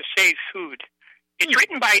Revolution to Save Food. It's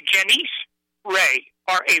written by Janice Ray,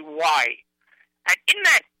 R-A-Y. And in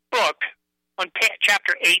that book, on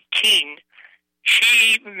chapter 18,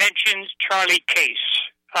 she mentions Charlie Case.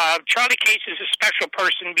 Charlie Case is a special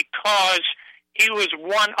person because he was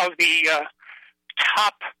one of the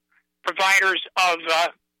top providers of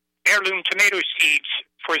heirloom tomato seeds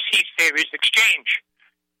for Seed Savers Exchange.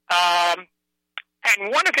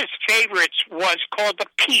 And one of his favorites was called the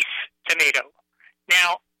Peace tomato.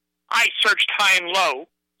 Now, I searched high and low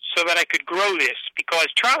so that I could grow this because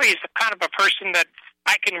Charlie is the kind of a person that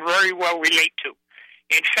I can very well relate to.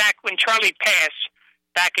 In fact, when Charlie passed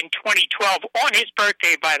back in 2012, on his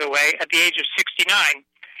birthday, by the way, at the age of 69,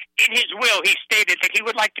 in his will, he stated that he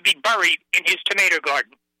would like to be buried in his tomato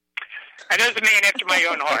garden. And there's a man after my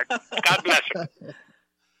own heart. God bless him.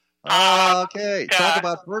 Okay, talk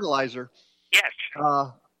about fertilizer. Yes.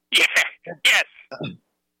 Yes.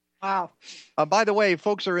 Wow. By the way, if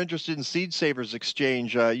folks are interested in Seed Savers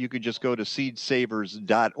Exchange, you could just go to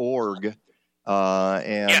seedsavers.org.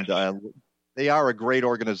 They are a great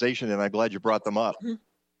organization, and I'm glad you brought them up.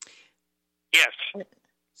 Yes.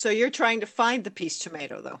 So you're trying to find the peace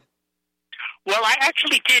tomato, though. Well, I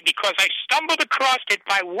actually did, because I stumbled across it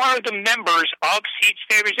by one of the members of Seed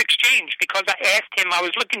Savers Exchange, because I asked him, I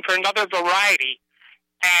was looking for another variety,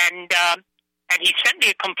 and he sent me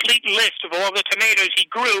a complete list of all the tomatoes he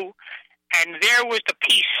grew, and there was the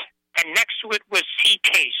piece, and next to it was C.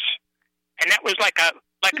 Case, and that was like a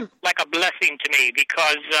blessing to me,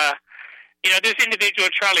 because this individual,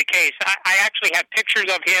 Charlie Case, I actually have pictures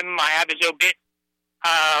of him. I have his obit.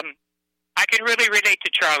 I can really relate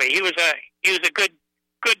to Charlie. He was a good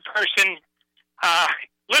person,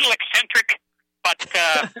 little eccentric, but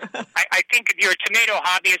I think if you're a tomato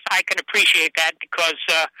hobbyist, I can appreciate that, because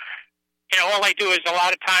all I do is a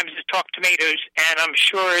lot of times is talk tomatoes, and I'm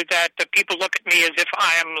sure that the people look at me as if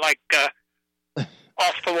I am like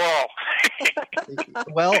off the wall.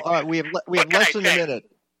 Well, we have less than a minute.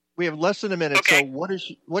 We have less than a minute. Okay. So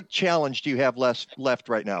what challenge do you have left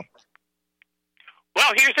right now?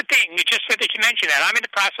 Well, here's the thing. You just said that you mentioned that. I'm in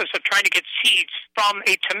the process of trying to get seeds from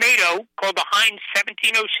a tomato called the Heinz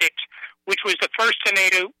 1706, which was the first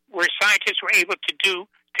tomato where scientists were able to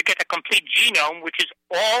get a complete genome, which is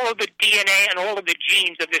all of the DNA and all of the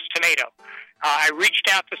genes of this tomato. I reached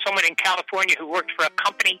out to someone in California who worked for a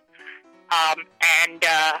company, and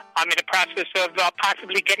I'm in the process of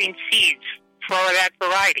possibly getting seeds for that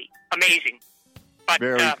variety. Amazing. But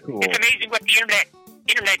Very cool. It's amazing what the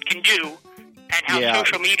internet can do, and how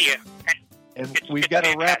social media. And we've got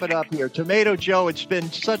to wrap it up here. Tomato Joe, it's been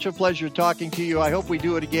such a pleasure talking to you. I hope we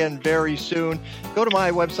do it again very soon. Go to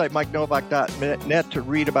my website, MikeNovak.net, to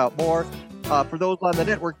read about more. For those on the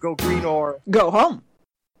network, go green or go home.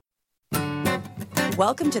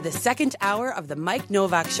 Welcome to the second hour of the Mike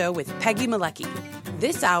Novak Show with Peggy Malecki.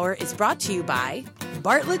 This hour is brought to you by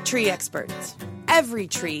Bartlett Tree Experts. Every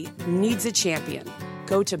tree needs a champion.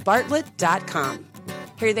 Go to bartlett.com.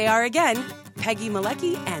 Here they are again, Peggy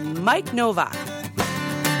Malecki and Mike Novak.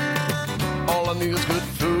 All I need is good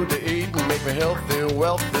food to eat and make me healthy,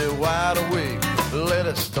 wealthy, wide awake.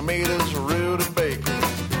 Lettuce, tomatoes, root and bacon.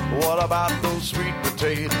 What about those sweet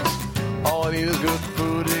potatoes? All I need is good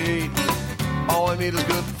food to eat. All I need is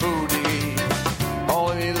good food to eat. All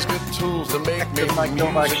I need is good tools to make me the Mike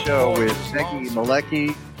Novak Show with Peggy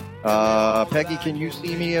Malecki. Peggy, can you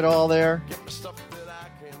see me at all there?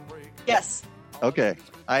 Yes. Okay.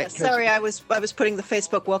 Sorry, I was putting the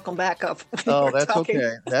Facebook welcome back up. Oh, that's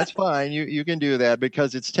okay. That's fine. You can do that,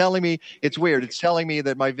 because it's telling me, it's weird. It's telling me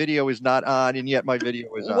that my video is not on, and yet my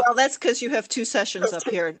video is on. Well, that's because you have two sessions up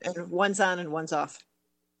here, and one's on and one's off.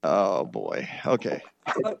 Oh boy. Okay.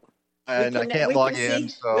 And I can't log in.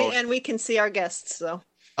 And we can see our guests. So.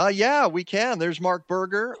 Yeah, we can. There's Mark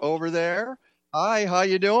Berger over there. Hi, how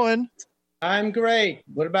you doing? I'm great.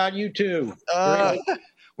 What about you two?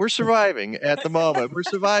 We're surviving at the moment. We're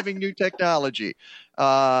surviving new technology.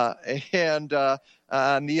 And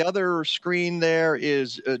on the other screen there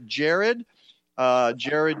is Jared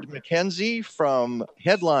McKenzie from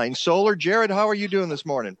Headline Solar. Jared, how are you doing this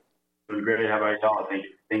morning? Doing great. How about y'all?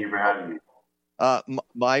 Thank you for having me.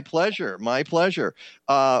 My pleasure. My pleasure.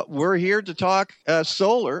 We're here to talk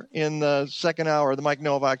solar in the second hour of the Mike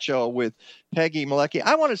Novak Show with Peggy Malecki.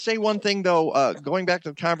 I want to say one thing, though, going back to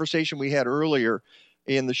the conversation we had earlier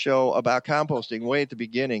in the show about composting way at the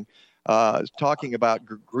beginning, talking about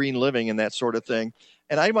green living and that sort of thing.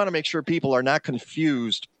 And I want to make sure people are not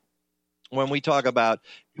confused when we talk about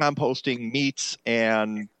composting meats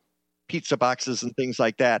and pizza boxes and things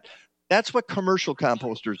like that. That's what commercial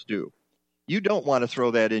composters do. You don't want to throw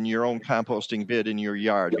that in your own composting bin in your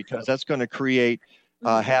yard, because that's going to create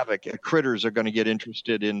havoc. Critters are going to get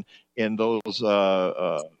interested in those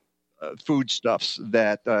foodstuffs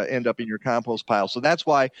that end up in your compost pile. So that's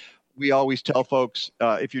why we always tell folks,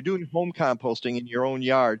 if you're doing home composting in your own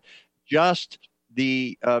yard, just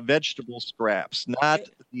the vegetable scraps, not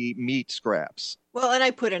the meat scraps. Well, and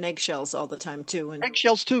I put in eggshells all the time too. And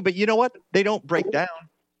eggshells too, but you know what? They don't break down.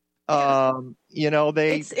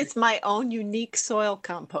 It's my own unique soil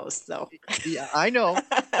compost, though. Yeah, I know,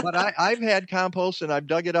 but I've had compost and I've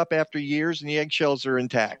dug it up after years, and the eggshells are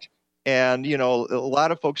intact. And a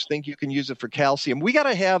lot of folks think you can use it for calcium. We got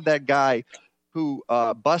to have that guy who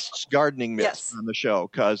busts gardening myths on the show,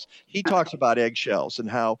 because he talks about eggshells and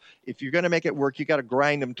how if you're going to make it work, you got to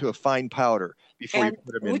grind them to a fine powder before you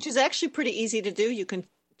put them in. Which is actually pretty easy to do. You can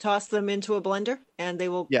toss them into a blender, and they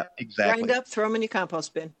will exactly. grind up, throw them in your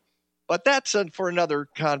compost bin. But that's for another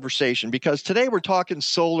conversation, because today we're talking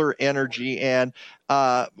solar energy, and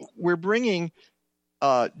we're bringing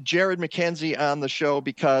Jared McKenzie on the show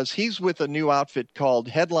because he's with a new outfit called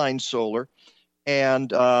Headline Solar.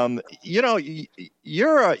 And,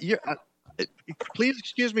 you're please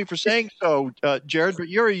excuse me for saying so, Jared, but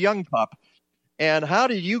you're a young pup. And how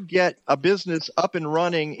did you get a business up and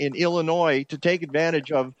running in Illinois to take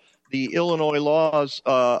advantage of the Illinois laws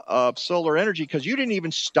of solar energy? Because you didn't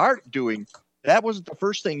even start doing that. Wasn't the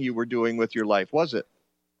first thing you were doing with your life, was it?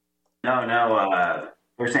 No.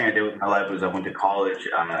 First thing I did with my life was I went to college.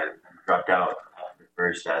 Dropped out the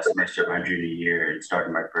first semester of my junior year and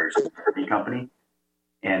started my first RV company.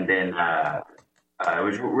 And then it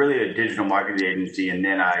was really a digital marketing agency. And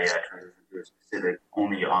then I transitioned to a specific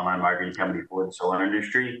only online marketing company for the solar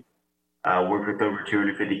industry. Worked with over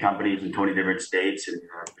 250 companies in 20 different states. And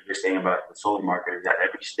the biggest thing about the solar market is that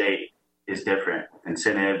every state is different.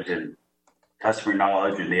 Incentives and customer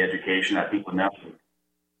knowledge and the education that people know.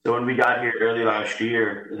 So when we got here early last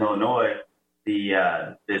year in Illinois,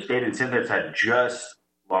 the state incentives had just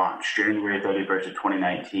launched January 31st of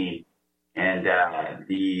 2019. And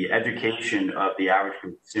the education of the average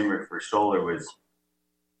consumer for solar was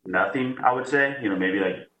nothing, I would say. Maybe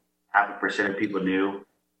like 0.5% of people knew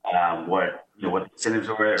what the incentives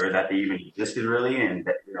were, or that they even existed really, and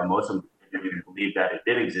that most of them didn't even believe that it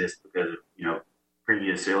did exist because of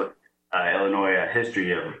previous Illinois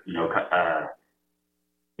history of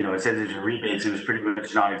incentives and rebates. It was pretty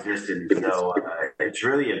much non-existent. So it's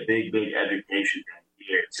really a big education thing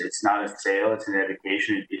here. It's not a sale; it's an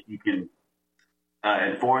education. If you can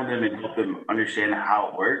inform them and help them understand how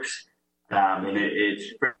it works, and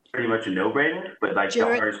it's pretty much a no-brainer. But like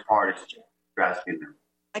Jared, the hardest part is grasping them.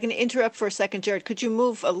 I can interrupt for a second, Jared. Could you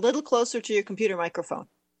move a little closer to your computer microphone?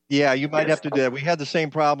 Yeah, you might have to do that. We had the same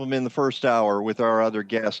problem in the first hour with our other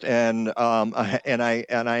guest, and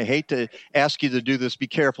I hate to ask you to do this. Be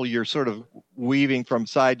careful; you're sort of weaving from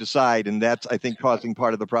side to side, and that's, I think, causing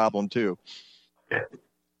part of the problem too.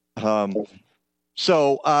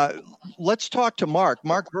 So let's talk to Mark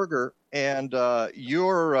Berger, and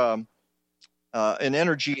you're an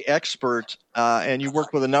energy expert, and you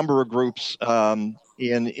work with a number of groups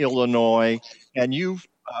in Illinois, and you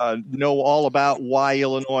know all about why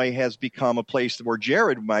Illinois has become a place where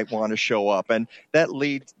Jared might want to show up, and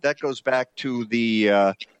that goes back to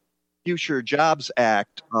the Future Jobs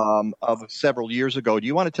Act of several years ago. Do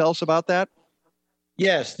you want to tell us about that?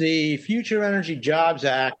 Yes, the Future Energy Jobs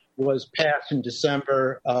Act was passed in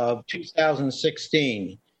December of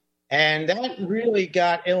 2016, and that really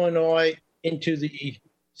got Illinois into the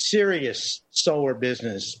serious solar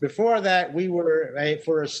business. Before that, we were,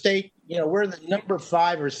 for a state, we're the number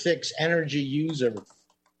 5 or 6 energy user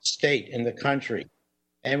state in the country.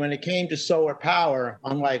 And when it came to solar power,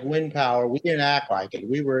 unlike wind power, we didn't act like it.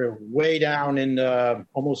 We were way down in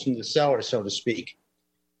almost in the cellar, so to speak.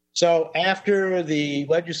 So after the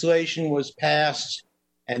legislation was passed,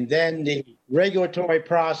 and then the regulatory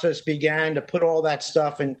process began to put all that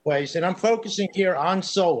stuff in place. And I'm focusing here on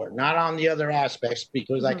solar, not on the other aspects,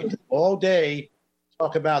 because I could all day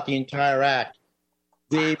talk about the entire act.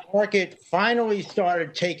 The market finally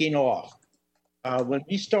started taking off. When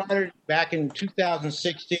we started back in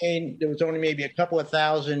 2016, there was only maybe a couple of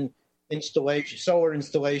thousand solar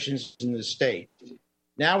installations in the state.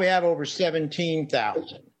 Now we have over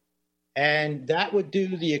 17,000. And that would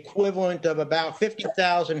do the equivalent of about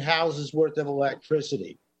 50,000 houses worth of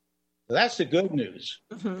electricity. So that's the good news.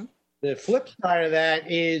 Mm-hmm. The flip side of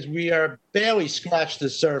that is we are barely scratched the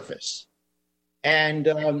surface.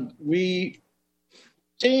 And we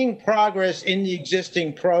seeing progress in the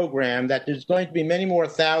existing program that there's going to be many more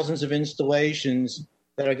thousands of installations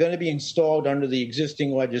that are going to be installed under the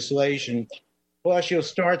existing legislation. Plus, you'll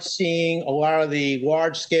start seeing a lot of the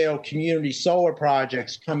large-scale community solar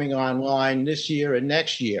projects coming online this year and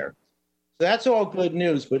next year. So that's all good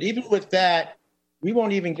news. But even with that, we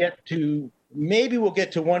won't even get to, maybe we'll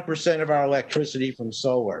get to 1% of our electricity from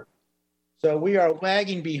solar. So we are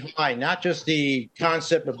lagging behind, not just the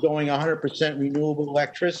concept of going 100% renewable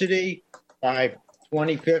electricity by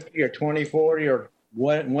 2050 or 2040 or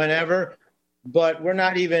whenever, but we're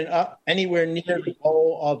not even up anywhere near the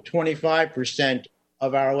goal of 25%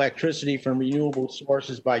 of our electricity from renewable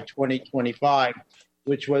sources by 2025,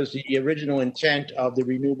 which was the original intent of the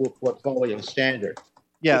Renewable Portfolio Standard.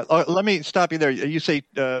 Yeah, let me stop you there. You say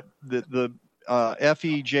the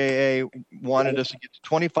FEJA wanted us to get to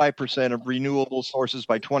 25% of renewable sources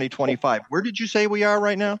by 2025. Where did you say we are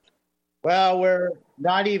right now? Well, we're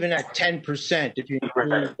not even at 10%. If you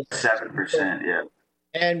include 7%, yeah.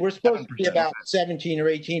 And we're supposed to be about 17 or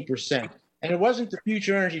 18%. And it wasn't the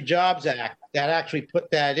Future Energy Jobs Act that actually put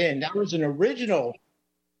that in. That was an original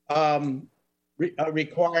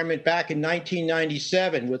requirement back in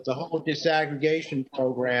 1997 with the whole disaggregation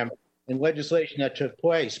program and legislation that took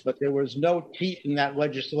place, but there was no teeth in that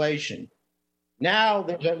legislation. Now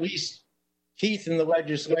there's at least teeth in the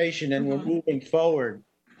legislation, and we're moving forward.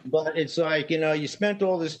 But it's like, you spent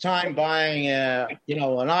all this time buying, an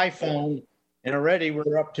iPhone, and already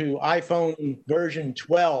we're up to iPhone version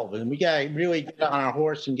 12, and we got to really get on our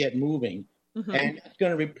horse and get moving. Mm-hmm. And it's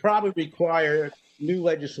going to probably require new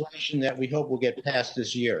legislation that we hope will get passed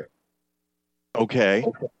this year. Okay.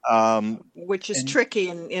 Which is tricky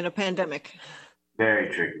in a pandemic.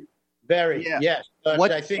 Very tricky. Very, yes. But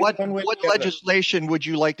What, I think what one way or the legislation would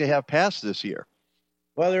you like to have passed this year?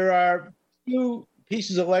 Well, there are two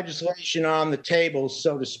pieces of legislation on the table,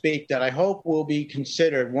 so to speak, that I hope will be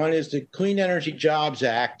considered. One is the Clean Energy Jobs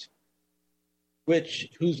Act,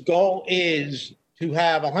 whose goal is to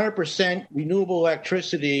have 100% renewable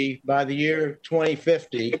electricity by the year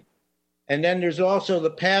 2050. And then there's also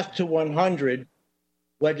the Path to 100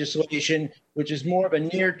 legislation, which is more of a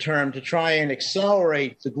near term to try and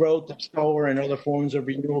accelerate the growth of solar and other forms of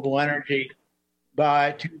renewable energy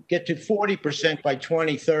to get to 40% by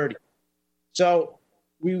 2030. So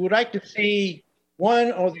we would like to see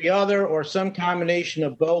one or the other or some combination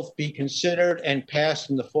of both be considered and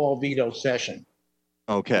passed in the fall veto session.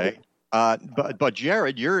 Okay. But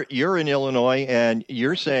Jared, you're in Illinois, and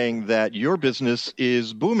you're saying that your business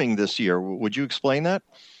is booming this year. Would you explain that?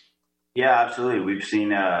 Yeah, absolutely. We've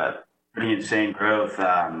seen pretty insane growth.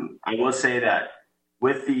 I will say that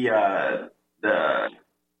with the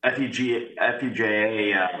FEJA,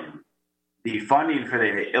 the funding for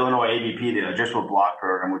the Illinois ADP, the Adjustable Block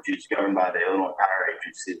Program, which is governed by the Illinois Power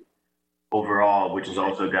Agency overall, which is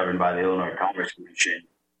also governed by the Illinois Commerce Commission.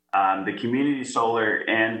 The community solar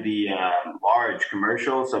and the large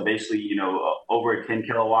commercial, so basically, over 10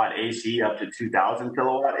 kilowatt AC up to 2,000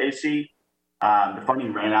 kilowatt AC, the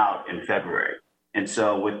funding ran out in February. And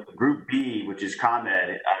so with Group B, which is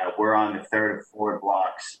ComEd, we're on the third of four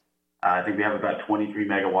blocks. I think we have about 23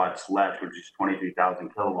 megawatts left, which is 23,000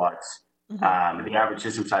 kilowatts. Mm-hmm. The average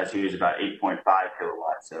system size here is about 8.5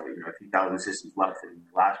 kilowatts. So, 2,000 systems left, and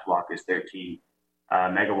the last block is 13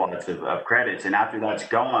 megawatts of credits. And after that's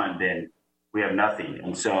gone, then we have nothing.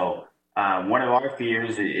 And so one of our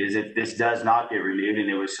fears is if this does not get renewed, and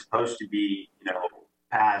it was supposed to be,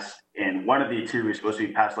 passed, and one of the two was supposed to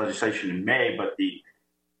be passed legislation in May, but the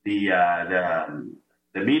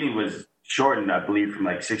meeting was shortened, I believe, from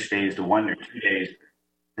like 6 days to 1 or 2 days.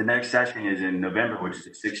 The next session is in November, which is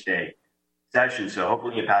a 6-day session. So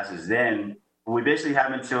hopefully it passes then. But we basically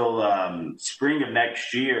have until spring of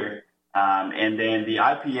next year. And then the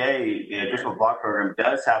IPA, the Additional Block Program,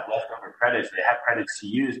 does have leftover credits. They have credits to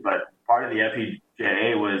use, but part of the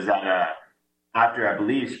FEJA was that after, I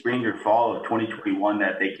believe, spring or fall of 2021,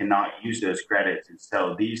 that they cannot use those credits. And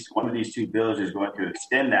so one of these two bills is going to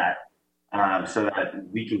extend that so that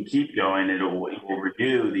we can keep going. It will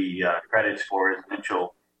renew the credits for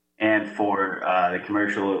residential and for the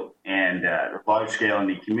commercial and the large scale and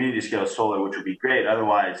the community scale solar, which would be great.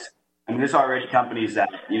 Otherwise, there's already companies that,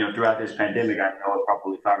 throughout this pandemic, I know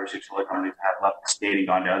probably 5 or 6 solar companies have left the state and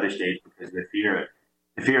gone to other states because of the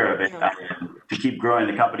fear of it, to keep growing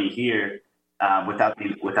the company here without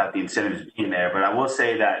the incentives being there. But I will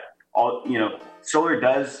say that solar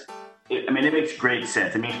does. It makes great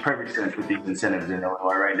sense. It makes perfect sense with these incentives in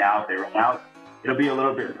Illinois right now. If they run out, it'll be a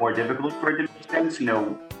little bit more difficult for it to make sense.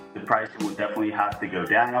 The pricing will definitely have to go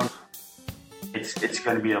down. It's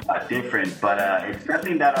going to be a lot different, but it's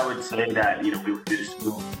nothing that I would say that we would just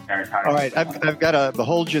move our entire. All right, I've got to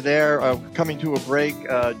hold you there. Coming to a break,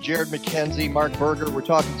 Jared McKenzie, Mark Berger. We're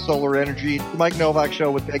talking solar energy. The Mike Novak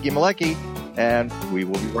Show with Peggy Malecki, and we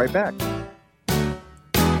will be right back.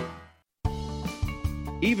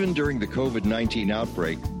 Even during the COVID-19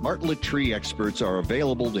 outbreak, Bartlett Tree experts are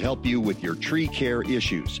available to help you with your tree care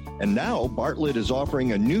issues. And now Bartlett is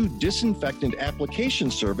offering a new disinfectant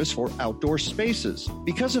application service for outdoor spaces.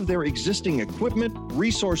 Because of their existing equipment,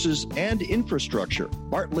 resources, and infrastructure,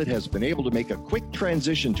 Bartlett has been able to make a quick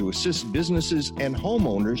transition to assist businesses and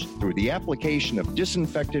homeowners through the application of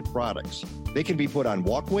disinfected products. They can be put on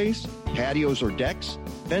walkways, patios or decks,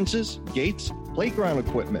 fences, gates, playground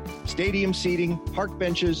equipment, stadium seating, park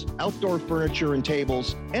benches, outdoor furniture and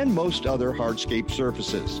tables, and most other hardscape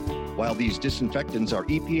surfaces. While these disinfectants are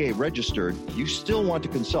EPA registered, you still want to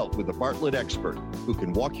consult with a Bartlett expert who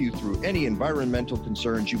can walk you through any environmental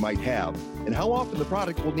concerns you might have and how often the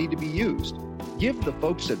product will need to be used. Give the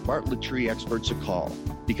folks at Bartlett Tree Experts a call,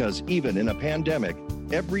 because even in a pandemic,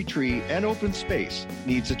 every tree and open space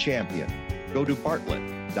needs a champion. Go to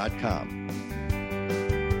bartlett.com.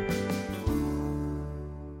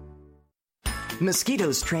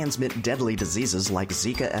 Mosquitoes transmit deadly diseases like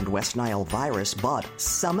Zika and West Nile virus, but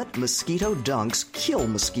Summit Mosquito Dunks kill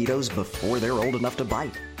mosquitoes before they're old enough to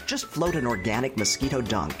bite. Just float an organic mosquito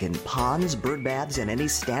dunk in ponds, bird baths, and any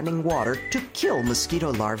standing water to kill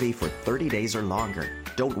mosquito larvae for 30 days or longer.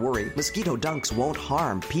 Don't worry, mosquito dunks won't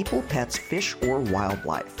harm people, pets, fish, or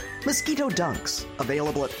wildlife. Mosquito Dunks,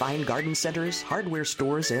 available at fine garden centers, hardware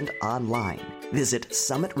stores, and online. Visit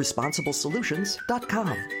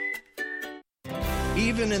summitresponsibleSolutions.com.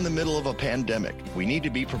 Even in the middle of a pandemic, we need to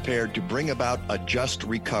be prepared to bring about a just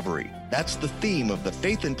recovery. That's the theme of the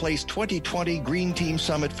Faith in Place 2020 Green Team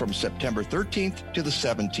Summit from September 13th to the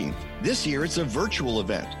 17th. This year, it's a virtual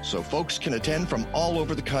event, so folks can attend from all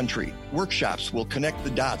over the country. Workshops will connect the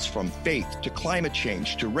dots from faith to climate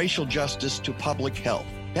change to racial justice to public health.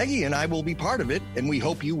 Peggy and I will be part of it, and we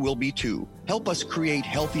hope you will be too. Help us create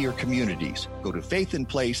healthier communities. Go to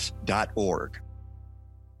faithinplace.org.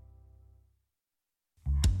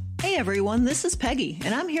 Hey everyone, this is Peggy,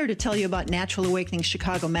 and I'm here to tell you about Natural Awakenings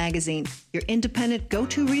Chicago Magazine, your independent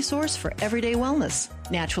go-to resource for everyday wellness.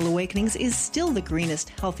 Natural Awakenings is still the greenest,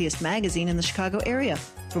 healthiest magazine in the Chicago area.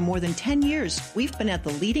 For more than 10 years, we've been at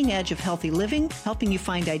the leading edge of healthy living, helping you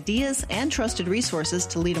find ideas and trusted resources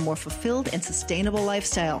to lead a more fulfilled and sustainable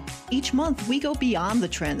lifestyle. Each month, we go beyond the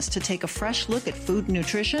trends to take a fresh look at food and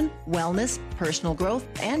nutrition, wellness, personal growth,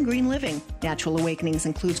 and green living. Natural Awakenings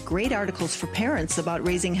includes great articles for parents about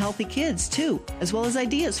raising healthy kids, too, as well as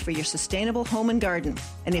ideas for your sustainable home and garden.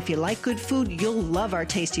 And if you like good food, you'll love our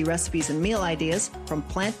tasty recipes and meal ideas, from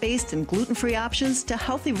plant-based and gluten-free options to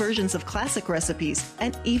healthy versions of classic recipes,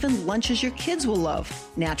 and even lunches your kids will love.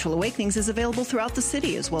 Natural Awakenings is available throughout the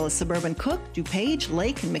city, as well as suburban Cook, DuPage,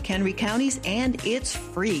 Lake, and McHenry counties, and it's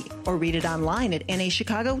free. Or read it online at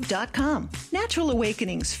nachicago.com. Natural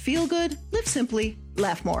Awakenings. Feel good, live simply,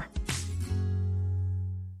 laugh more.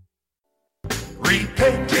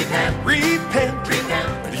 Repent, repent, repent,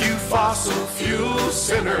 repent, you fossil fuel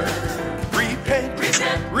sinner. Repent,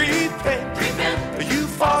 repent, repent, repent, you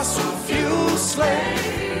fossil fuel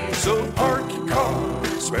slave. So park your car,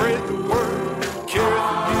 spread the word, carry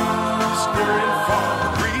the news, near and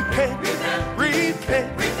far. Repent, repent,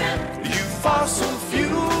 repent, repent, you fossil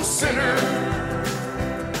fuel sinner.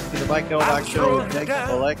 The Mike Novak Show with Peggy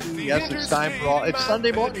Malecki. Yes, it's time for all. It's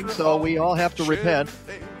Sunday morning, so we all have to repent.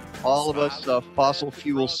 All of us fossil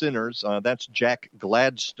fuel sinners. That's Jack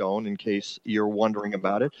Gladstone, in case you're wondering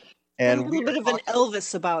about it. And a little bit of an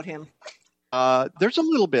Elvis about him. There's a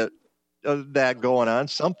little bit of that going on,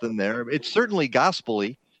 something there. It's certainly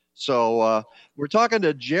gospel-y. So we're talking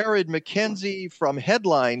to Jared McKenzie from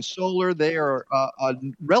Headline Solar. They are a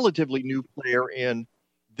relatively new player in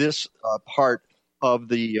this part of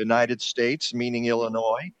the United States, meaning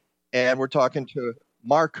Illinois. And we're talking to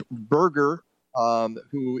Mark Berger,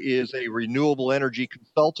 who is a renewable energy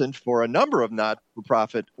consultant for a number of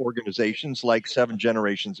not-for-profit organizations like 7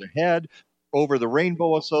 Generations Ahead, Over the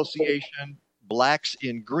Rainbow Association, Blacks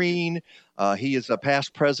in Green. He is a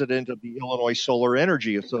past president of the Illinois Solar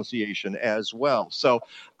Energy Association as well. So,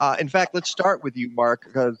 in fact, let's start with you, Mark,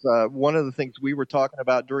 because one of the things we were talking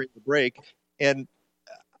about during the break, and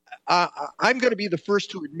I'm going to be the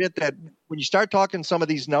first to admit that when you start talking some of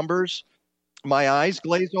these numbers, my eyes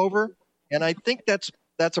glaze over. And I think that's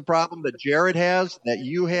a problem that Jared has, that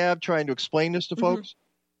you have, trying to explain this to folks.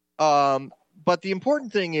 But the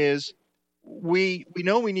important thing is we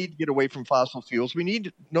know we need to get away from fossil fuels. We need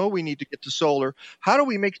to get to solar. How do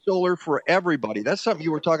we make solar for everybody? That's something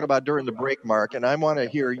you were talking about during the break, Mark, and I want to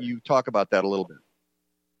hear you talk about that a little bit.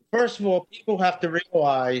 First of all, people have to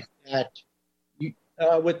realize that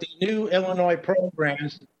with the new Illinois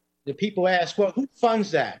programs, the people ask, well, who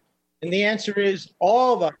funds that? And the answer is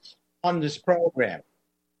all of us on this program.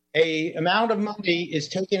 A amount of money is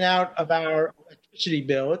taken out of our electricity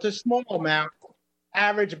bill. It's a small amount,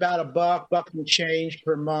 average about $1 and change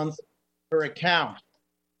per month per account.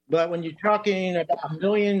 But when you're talking about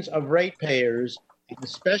millions of ratepayers,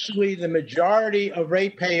 especially the majority of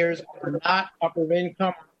ratepayers are not upper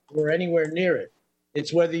income or anywhere near it.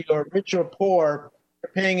 It's whether you're rich or poor,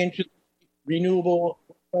 you're paying into the renewable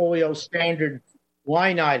portfolio standard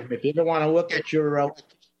line item if you don't want to look at your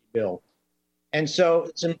electricity bill. And so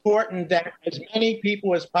it's important that as many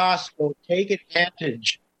people as possible take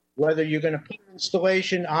advantage, whether you're going to put an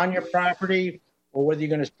installation on your property or whether you're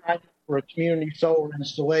going to sign up for a community solar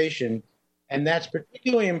installation. And that's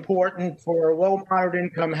particularly important for low moderate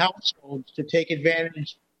income households to take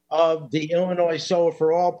advantage of the Illinois Solar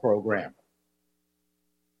for All program.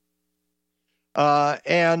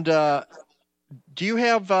 Do you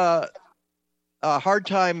have hard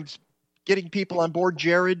times getting people on board,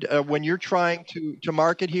 Jared, when you're trying to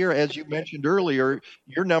market here? As you mentioned earlier,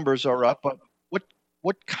 your numbers are up, but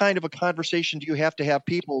what kind of a conversation do you have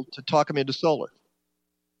people to talk them into solar?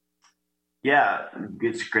 Yeah,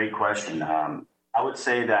 it's a great question. I would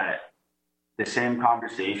say that the same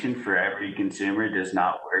conversation for every consumer does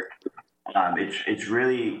not work. It's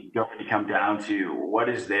really going to come down to what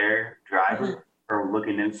is their driver for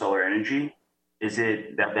looking in solar energy. Is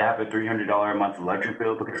it that they have a $300 a month electric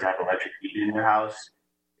bill because they have electric heating in their house?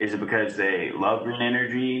 Is it because they love green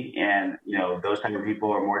energy? And, those kind of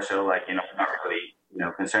people are more so like, not really,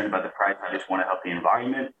 concerned about the price. I just want to help the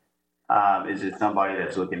environment. Is it somebody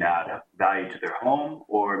that's looking at value to their home,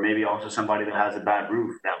 or maybe also somebody that has a bad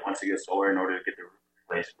roof that wants to get solar in order to get the roof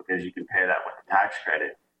replaced because you can pair that with the tax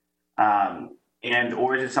credit?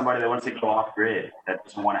 Or is it somebody that wants to go off grid, that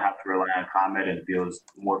doesn't want to have to rely on ComEd and feels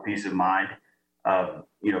more peace of mind of,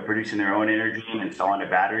 producing their own energy and installing a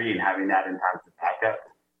battery and having that in times of backup,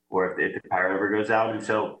 or if the power ever goes out. And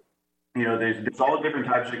so, there's all different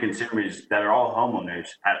types of consumers that are all homeowners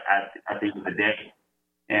at the end of the day.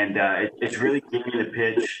 And it's really giving the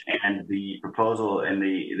pitch and the proposal and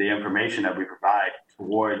the information that we provide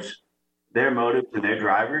towards their motives and their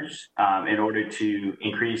drivers in order to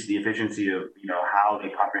increase the efficiency of how they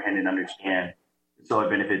comprehend and understand the solar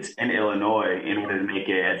benefits in Illinois in order to make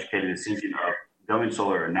an educated decision of going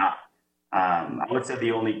solar or not. I would say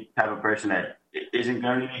the only type of person that isn't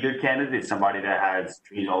going to be a good candidate is somebody that has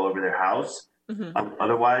trees all over their house.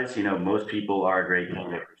 Otherwise, most people are a great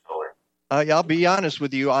candidate for solar. I'll be honest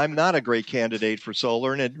with you, I'm not a great candidate for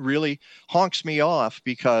solar, and it really honks me off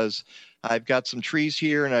because I've got some trees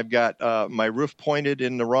here and I've got my roof pointed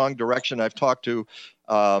in the wrong direction. I've talked to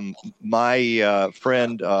my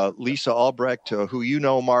friend Lisa Albrecht, who you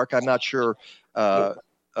know, Mark. I'm not sure,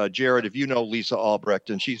 Jared, if you know Lisa Albrecht,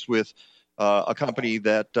 and she's with a company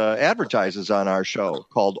that advertises on our show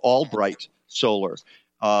called Albright Solar.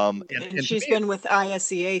 And she's been with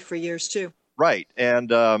ISEA for years too. Right.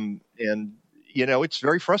 And it's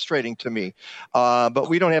very frustrating to me, but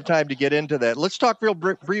we don't have time to get into that. Let's talk real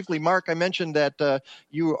briefly. Mark, I mentioned that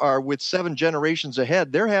you are with 7 Generations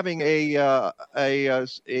Ahead. They're having I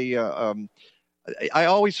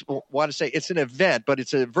always want to say it's an event, but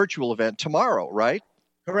it's a virtual event tomorrow, right?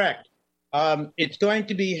 Correct. It's going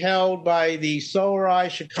to be held by the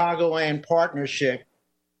Solarize Chicagoland Partnership,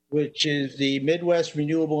 which is the Midwest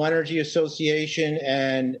Renewable Energy Association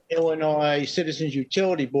and Illinois Citizens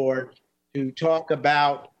Utility Board, to talk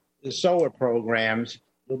about the solar programs.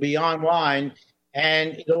 It'll be online,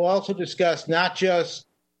 and it'll also discuss not just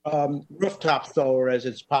rooftop solar, as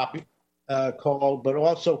it's called, but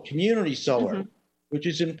also community solar, which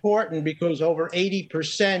is important because over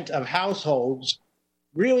 80% of households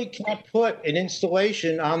really can't put an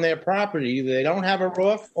installation on their property. They don't have a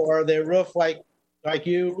roof, or their roof, like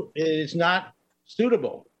you, is not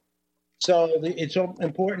suitable. So it's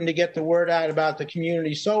important to get the word out about the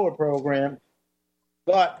community solar program.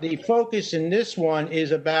 But the focus in this one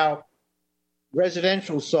is about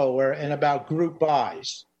residential solar and about group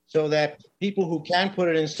buys, so that people who can put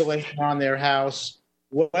an installation on their house,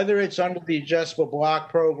 whether it's under the adjustable block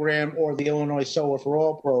program or the Illinois Solar for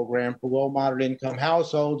All program for low moderate income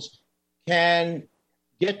households, can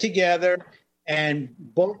get together and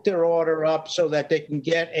bulk their order up so that they can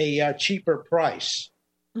get a cheaper price.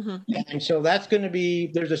 And so that's going to be,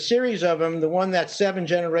 there's a series of them. The one that 7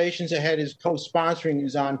 Generations Ahead is co-sponsoring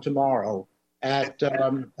is on tomorrow at,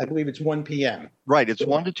 I believe it's 1 p.m. Right. It's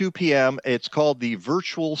 1 to 2 p.m. It's called the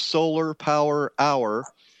Virtual Solar Power Hour.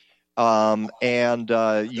 And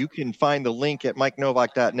you can find the link at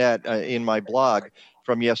mikenovak.net in my blog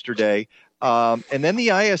from yesterday. And then the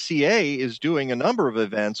ISEA is doing a number of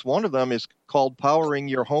events. One of them is called Powering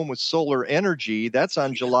Your Home with Solar Energy. That's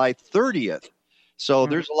on July 30th. So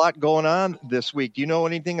there's a lot going on this week. Do you know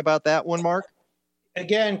anything about that one, Mark?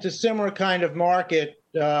 Again, it's a similar kind of market,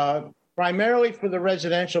 primarily for the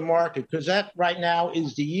residential market, because that right now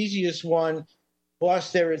is the easiest one.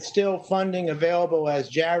 Plus, there is still funding available, as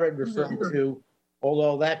Jared referred to,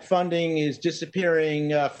 although that funding is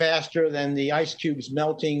disappearing faster than the ice cubes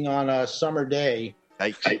melting on a summer day.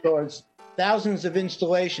 So it's thousands of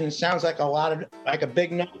installations. Sounds like a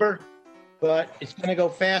big number, but it's going to go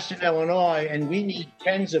fast in Illinois, and we need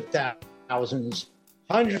tens of thousands,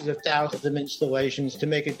 hundreds of thousands of installations to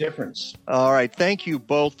make a difference. All right. Thank you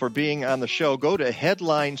both for being on the show. Go to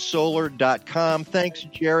headlinesolar.com. Thanks,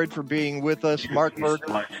 Jared, for being with us. Mark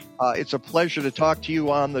Berger, it's a pleasure to talk to you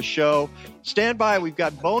on the show. Stand by. We've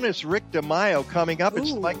got bonus Rick DeMaio coming up.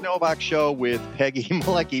 It's the Mike Novak Show with Peggy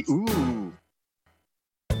Malecki. Ooh.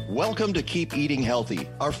 Welcome to Keep Eating Healthy.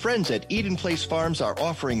 Our friends at Eden Place Farms are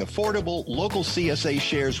offering affordable local CSA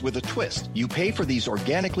shares with a twist. You pay for these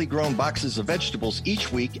organically grown boxes of vegetables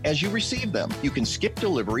each week as you receive them. You can skip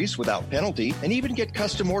deliveries without penalty and even get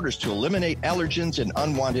custom orders to eliminate allergens and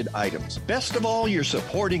unwanted items. Best of all, you're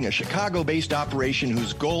supporting a Chicago-based operation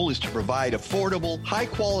whose goal is to provide affordable,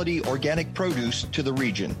 high-quality organic produce to the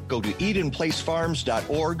region. Go to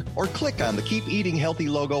EdenPlaceFarms.org or click on the Keep Eating Healthy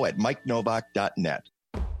logo at MikeNovak.net.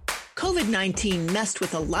 COVID-19 messed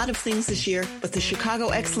with a lot of things this year, but the Chicago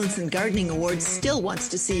Excellence in Gardening Awards still wants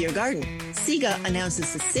to see your garden. SIGA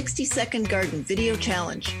announces the 60-second garden video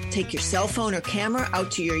challenge. Take your cell phone or camera out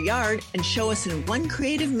to your yard and show us in 1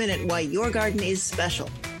 creative minute why your garden is special.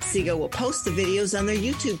 SIGA will post the videos on their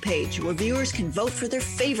YouTube page where viewers can vote for their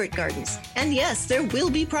favorite gardens. And yes, there will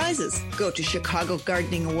be prizes. Go to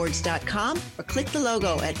ChicagoGardeningAwards.com or click the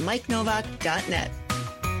logo at MikeNovak.net.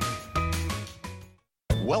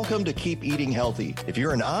 Welcome to Keep Eating Healthy. If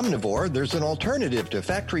you're an omnivore, there's an alternative to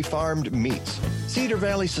factory-farmed meats. Cedar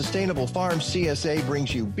Valley Sustainable Farms CSA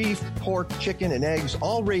brings you beef, pork, chicken, and eggs,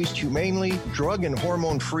 all raised humanely, drug and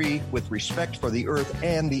hormone-free, with respect for the earth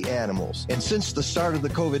and the animals. And since the start of the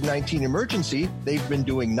COVID-19 emergency, they've been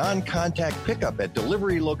doing non-contact pickup at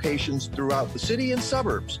delivery locations throughout the city and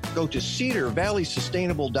suburbs. Go to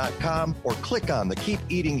cedarvalleysustainable.com or click on the Keep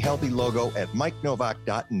Eating Healthy logo at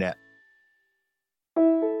MikeNovak.net.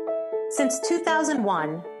 Since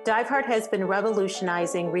 2001, Diveheart has been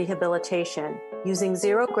revolutionizing rehabilitation using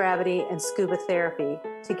zero gravity and scuba therapy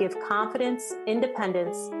to give confidence,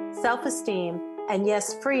 independence, self-esteem, and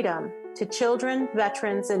yes, freedom to children,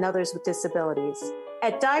 veterans, and others with disabilities.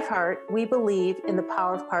 At Diveheart, we believe in the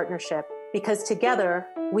power of partnership because together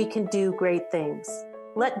we can do great things.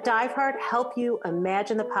 Let Diveheart help you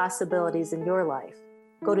imagine the possibilities in your life.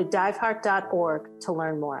 Go to diveheart.org to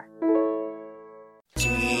learn more.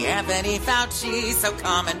 Gee, Anthony Fauci, so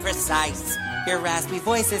calm and precise. Your raspy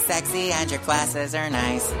voice is sexy and your glasses are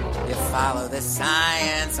nice. You follow the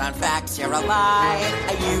science, on facts you're a lie.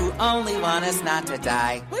 You only want us not to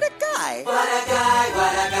die. What a guy! What a guy,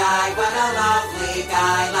 what a guy, what a lovely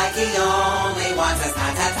guy. Like he only wants us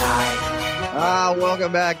not to die.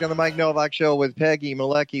 Welcome back to the Mike Novak Show with Peggy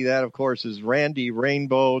Malecki. That, of course, is Randy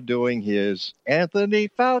Rainbow doing his Anthony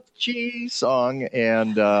Fauci song.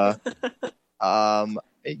 And, and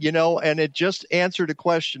it just answered a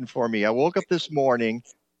question for me. I woke up this morning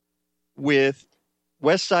with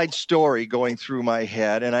West Side Story going through my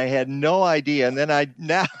head, and I had no idea. And then I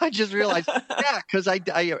just realized, because I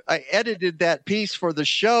edited that piece for the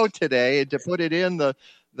show today to put it in the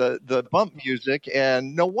bump music,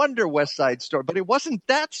 and no wonder West Side Story. But it wasn't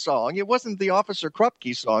that song. It wasn't the Officer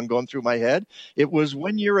Krupke song going through my head. It was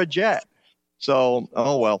When You're a Jet. So,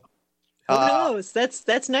 oh well. Who knows?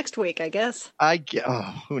 That's next week, I guess.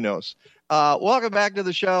 Who knows? Welcome back to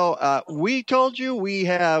the show. We told you we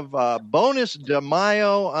have bonus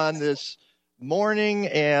DeMaio on this morning,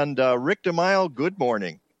 and Rick DeMaio, good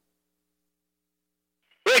morning.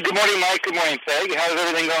 Hey, good morning, Mike. Good morning, Peg. How's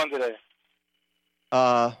everything going today?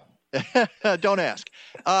 Don't ask.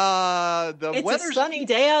 It's a sunny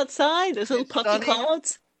day outside. There's little puffy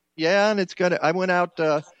clouds. Yeah, and it's gonna. I went out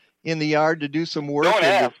in the yard to do some work. Don't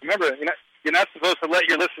ask. Remember, you're not supposed to let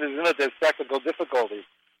your listeners know that there's technical difficulties.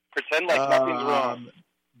 Pretend like nothing's wrong.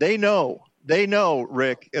 They know,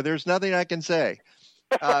 Rick. There's nothing I can say.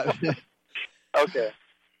 Okay.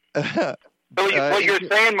 So what you're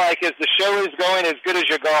saying, Mike, is the show is going as good as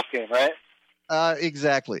your golf game, right?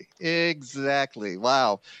 Exactly.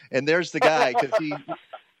 Wow. And there's the guy, because he.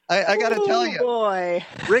 I got to tell you, boy.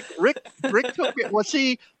 Rick took me. Well,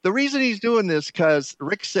 see, the reason he's doing this, because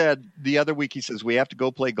Rick said the other week, he says, we have to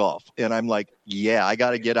go play golf. And I'm like, yeah, I got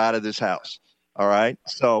to get out of this house. All right.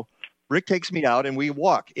 So Rick takes me out and we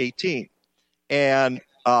walk 18. And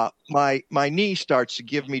my knee starts to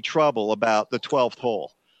give me trouble about the 12th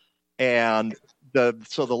hole. And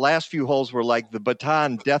so the last few holes were like the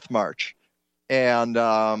Baton Death March. And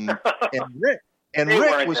Rick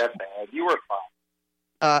was. That bad. You were fine.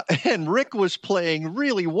 And Rick was playing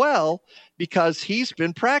really well because he's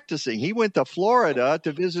been practicing. He went to Florida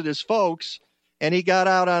to visit his folks, and he got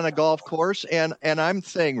out on a golf course. And I'm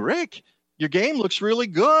saying, Rick, your game looks really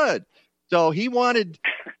good. So he wanted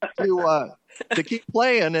to keep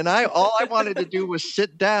playing, and all I wanted to do was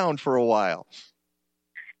sit down for a while.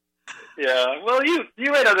 Yeah, well, you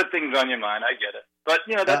had other things on your mind. I get it, but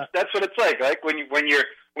that's what it's like. Like when you're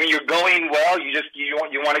going well, you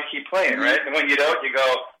want to keep playing, right? And when you don't, you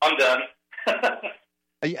go, I'm done.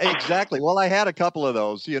 Exactly. Well, I had a couple of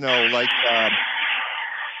those, like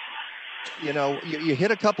you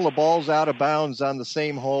hit a couple of balls out of bounds on the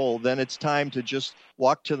same hole, then it's time to just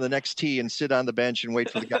walk to the next tee and sit on the bench and wait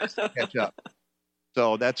for the guys to catch up.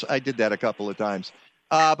 So I did that a couple of times.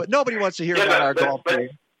 But nobody wants to hear about our golf game.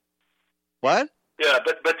 What? Yeah,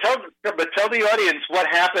 but tell the audience what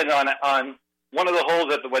happened on one of the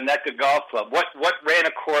holes at the Winnetka Golf Club. What ran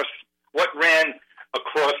across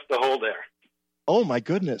the hole there? Oh my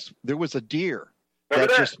goodness! There was a deer Remember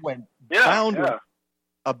that that? just went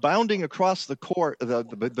bounding across the court,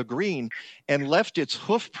 the green, and left its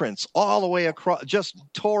hoof prints all the way across. Just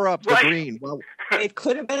tore up the green. Well, it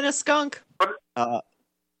could have been a skunk.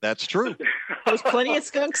 That's true. There's plenty of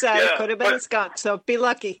skunks out. It could have been a skunk. So be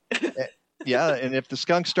lucky. Yeah, and if the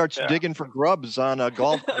skunk starts digging for grubs on a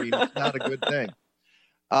golf green, it's not a good thing.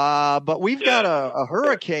 But we've got a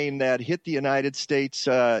hurricane that hit the United States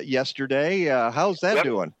yesterday. How's that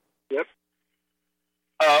doing? Yep.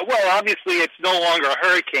 Well, obviously, it's no longer a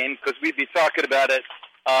hurricane because we'd be talking about it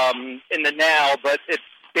in the now, but it's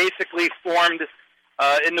basically formed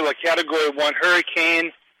into a Category 1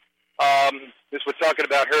 hurricane. We're talking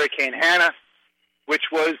about Hurricane Hannah, which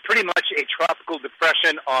was pretty much a tropical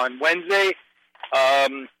depression on Wednesday,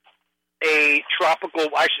 a tropical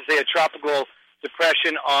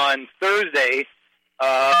depression on Thursday,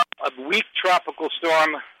 a weak tropical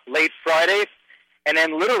storm late Friday, and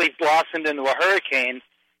then literally blossomed into a hurricane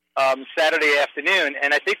Saturday afternoon.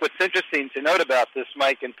 And I think what's interesting to note about this,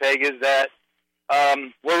 Mike and Peg, is that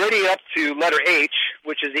we're already up to letter H,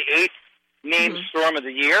 which is the 8th named storm of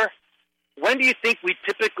the year. When do you think we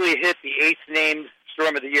typically hit the 8th named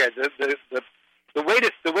storm of the year? The way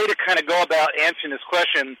to kind of go about answering this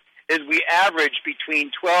question is we average between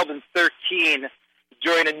 12 and 13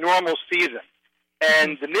 during a normal season,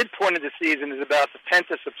 and the midpoint of the season is about the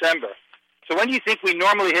 10th of September. So when do you think we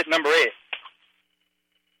normally hit number 8?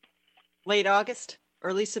 Late August,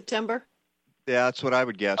 early September. Yeah, that's what I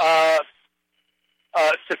would guess.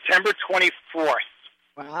 September 24th.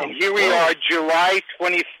 Wow. And here we are, July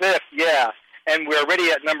 25th, and we're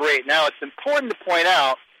already at number 8. Now, it's important to point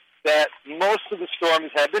out that most of the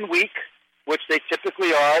storms have been weak, which they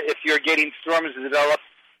typically are if you're getting storms to develop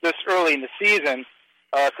this early in the season,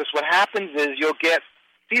 because what happens is you'll get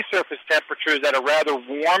sea surface temperatures that are rather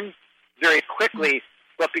warm very quickly,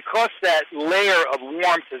 but because that layer of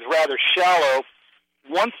warmth is rather shallow,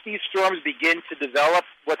 once these storms begin to develop,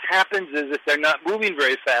 what happens is if they're not moving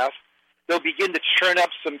very fast, they'll begin to churn up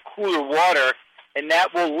some cooler water, and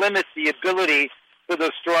that will limit the ability for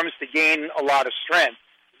those storms to gain a lot of strength.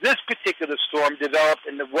 This particular storm developed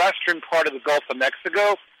in the western part of the Gulf of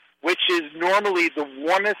Mexico, which is normally the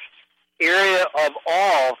warmest area of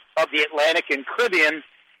all of the Atlantic and Caribbean,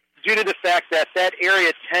 due to the fact that that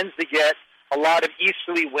area tends to get a lot of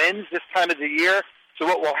easterly winds this time of the year. So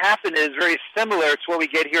what will happen is very similar to what we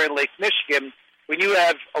get here in Lake Michigan. When you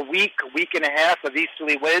have a week and a half of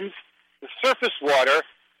easterly winds, the surface water,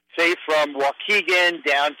 say from Waukegan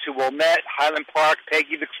down to Wilmette, Highland Park, Peggy,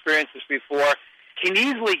 you've experienced this before, can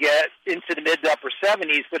easily get into the mid to upper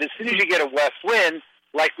 70s, but as soon as you get a west wind,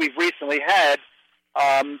 like we've recently had,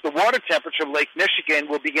 the water temperature of Lake Michigan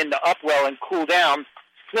will begin to upwell and cool down,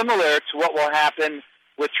 similar to what will happen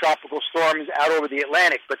with tropical storms out over the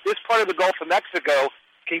Atlantic. But this part of the Gulf of Mexico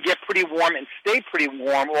can get pretty warm and stay pretty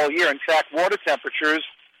warm all year. In fact, water temperatures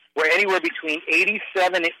were anywhere between 87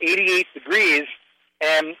 and 88 degrees,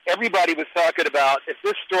 and everybody was talking about if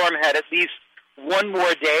this storm had at least one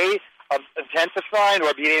more day of intensifying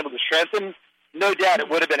or being able to strengthen, no doubt it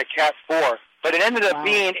would have been a Cat 4. But it ended up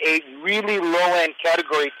being a really low-end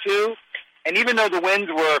Category 2, and even though the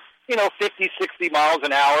winds were, 50, 60 miles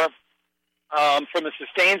an hour, from a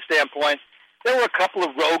sustained standpoint, there were a couple of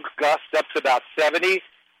rogue gusts up to about 70.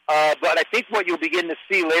 But I think what you'll begin to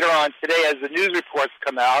see later on today as the news reports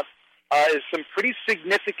come out is some pretty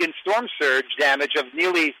significant storm surge damage of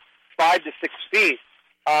nearly 5 to 6 feet.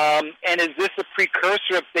 And is this a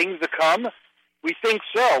precursor of things to come? We think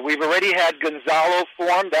so. We've already had Gonzalo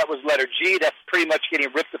form. That was letter G. That's pretty much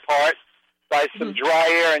getting ripped apart by some dry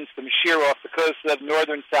air and some shear off the coast of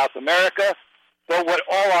northern South America. But what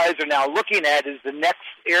all eyes are now looking at is the next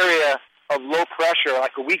area of low pressure,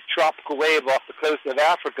 like a weak tropical wave off the coast of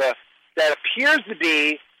Africa, that appears to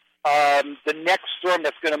be the next storm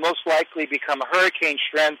that's going to most likely become a hurricane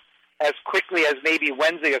strength as quickly as maybe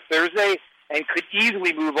Wednesday or Thursday, and could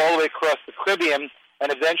easily move all the way across the Caribbean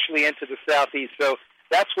and eventually into the southeast. So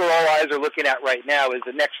that's where all eyes are looking at right now, is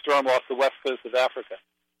the next storm off the west coast of Africa.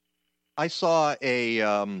 I saw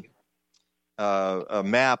a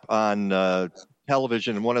map on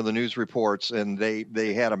television in one of the news reports, and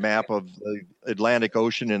they had a map of the Atlantic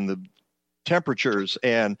Ocean and the temperatures,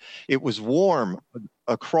 and it was warm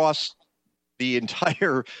across the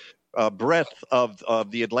entire breadth of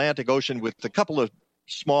the Atlantic Ocean with a couple of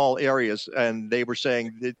small areas, and they were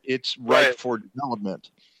saying that it's ripe for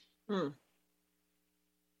development.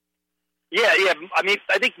 Yeah. I mean,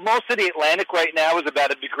 I think most of the Atlantic right now is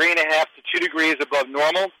about 1.5 degrees to 2 degrees above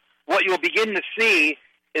normal. What you'll begin to see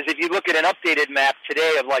is if you look at an updated map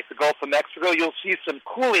today of like the Gulf of Mexico, you'll see some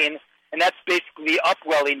cooling, and that's basically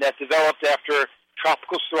upwelling that developed after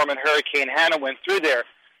Tropical Storm and Hurricane Hannah went through there.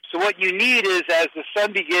 So what you need is, as the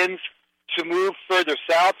sun begins to move further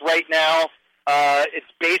south, right now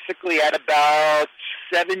it's basically at about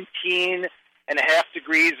 17.5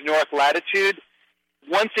 degrees north latitude.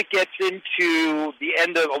 Once we get into the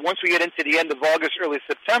end of August, early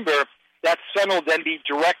September, that sun will then be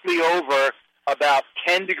directly over about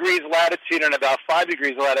 10 degrees latitude and about 5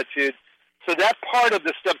 degrees latitude. So that part of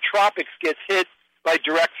the subtropics gets hit by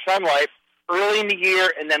direct sunlight early in the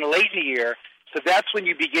year and then late in the year. So that's when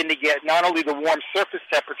you begin to get not only the warm surface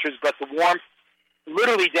temperatures, but the warmth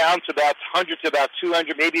literally down to about 100 to about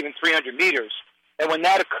 200, maybe even 300 meters. And when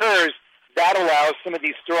that occurs, that allows some of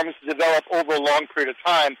these storms to develop over a long period of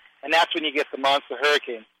time, and that's when you get the monster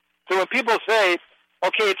hurricane. So when people say,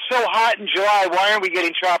 okay, it's so hot in July, why aren't we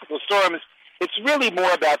getting tropical storms? It's really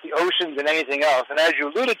more about the oceans than anything else. And as you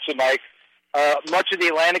alluded to, Mike, much of the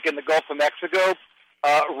Atlantic and the Gulf of Mexico,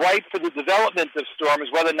 ripe for the development of storms,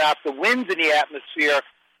 whether or not the winds in the atmosphere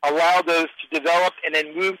allow those to develop and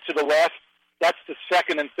then move to the west. That's the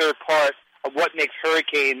second and third part of what makes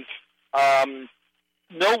hurricanes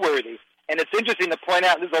noteworthy. And it's interesting to point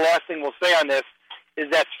out, this is the last thing we'll say on this, is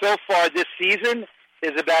that so far this season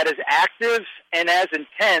is about as active and as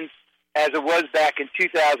intense as it was back in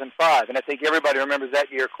 2005. And I think everybody remembers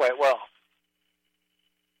that year quite well.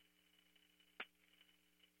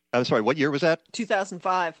 I'm sorry, what year was that?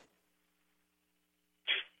 2005.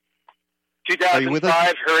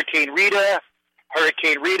 2005, Hurricane Rita,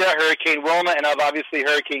 Hurricane Wilma, and obviously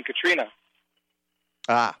Hurricane Katrina.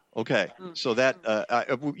 Ah, okay. So that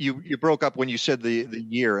you broke up when you said the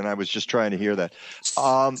year, and I was just trying to hear that.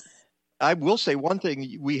 I will say one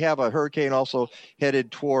thing: we have a hurricane also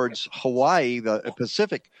headed towards Hawaii, the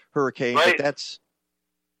Pacific hurricane, but that's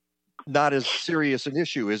not as serious an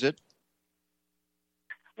issue, is it?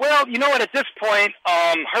 Well, you know what? At this point,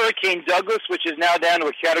 Hurricane Douglas, which is now down to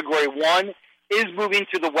a Category 1, is moving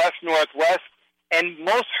to the west-northwest, and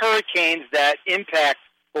most hurricanes that impact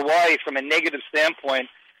Hawaii from a negative standpoint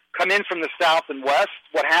come in from the south and west.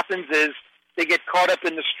 What happens is they get caught up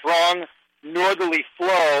in the strong northerly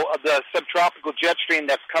flow of the subtropical jet stream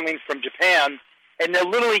that's coming from Japan, and they'll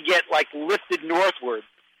literally get lifted northward.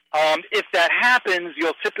 If that happens,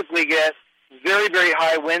 you'll typically get very, very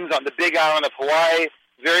high winds on the big island of Hawaii,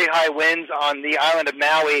 very high winds on the island of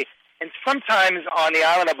Maui, and sometimes on the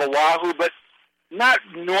island of Oahu, but not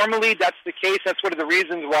normally that's the case. That's one of the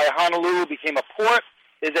reasons why Honolulu became a port,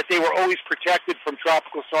 is that they were always protected from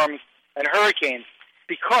tropical storms and hurricanes.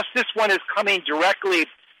 Because this one is coming directly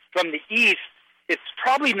from the east, it's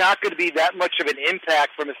probably not going to be that much of an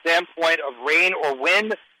impact from a standpoint of rain or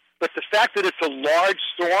wind, but the fact that it's a large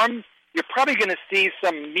storm, you're probably going to see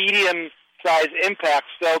some medium-sized impacts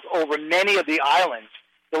felt over many of the islands.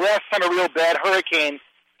 The last time a real bad hurricane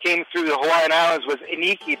came through the Hawaiian Islands was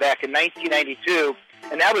Iniki back in 1992,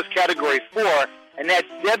 and that was Category 4, and that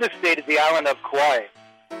devastated the island of Kauai.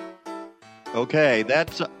 Okay,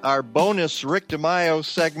 that's our bonus Rick DeMaio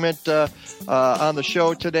segment on the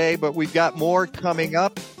show today, but we've got more coming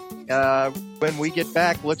up. When we get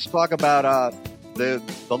back, let's talk about the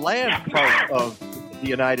land part of the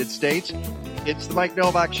United States. It's the Mike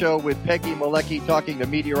Novak Show with Peggy Malecki talking to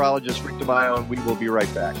meteorologist Rick DeMaio, and we will be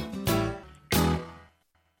right back.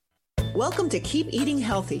 Welcome to Keep Eating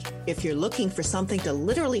Healthy. If you're looking for something to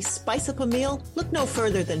literally spice up a meal, look no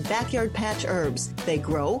further than Backyard Patch Herbs. They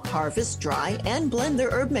grow, harvest, dry, and blend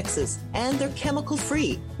their herb mixes. And they're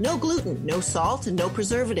chemical-free. No gluten, no salt, and no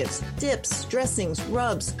preservatives. Dips, dressings,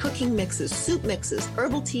 rubs, cooking mixes, soup mixes,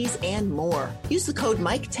 herbal teas, and more. Use the code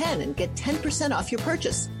Mike10 and get 10% off your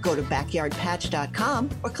purchase. Go to backyardpatch.com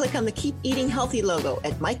or click on the Keep Eating Healthy logo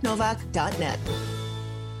at mikenovak.net.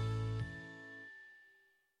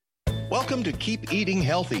 Welcome to Keep Eating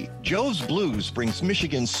Healthy. Joe's Blues brings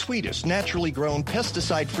Michigan's sweetest, naturally grown,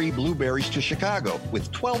 pesticide-free blueberries to Chicago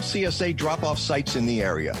with 12 CSA drop-off sites in the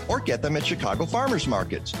area. Or get them at Chicago farmers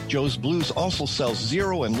markets. Joe's Blues also sells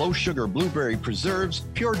zero and low-sugar blueberry preserves,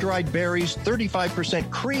 pure dried berries,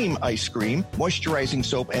 35% cream ice cream, moisturizing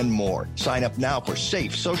soap, and more. Sign up now for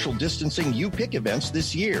safe, social distancing you-pick events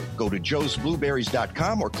this year. Go to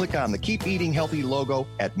joesblueberries.com or click on the Keep Eating Healthy logo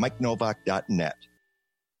at mikenovak.net.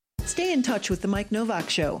 Stay in touch with The Mike Novak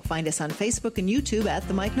Show. Find us on Facebook and YouTube at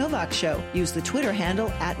The Mike Novak Show. Use the Twitter handle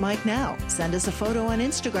 @MikeNow. Send us a photo on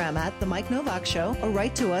Instagram at The Mike Novak Show, or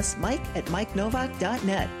write to us,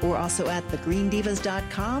 mike@mikenovak.net. We're also at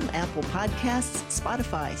thegreendivas.com, Apple Podcasts,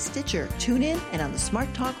 Spotify, Stitcher, TuneIn, and on the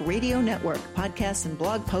Smart Talk Radio Network. Podcasts and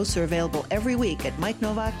blog posts are available every week at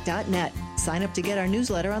mikenovak.net. Sign up to get our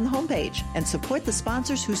newsletter on the homepage and support the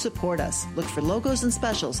sponsors who support us. Look for logos and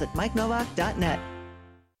specials at mikenovak.net.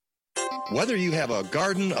 Whether you have a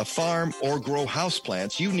garden, a farm, or grow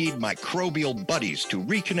houseplants, you need microbial buddies to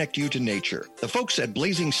reconnect you to nature. The folks at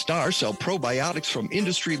Blazing Star sell probiotics from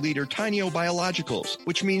industry leader Tineo Biologicals,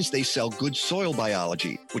 which means they sell good soil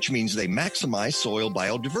biology, which means they maximize soil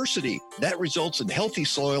biodiversity. That results in healthy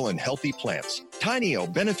soil and healthy plants. Tineo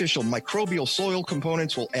beneficial microbial soil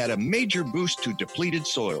components will add a major boost to depleted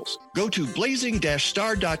soils. Go to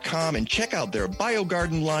blazing-star.com and check out their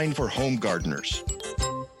BioGarden line for home gardeners.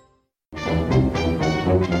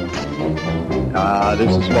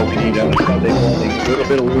 This is what we need on a Sunday morning. A little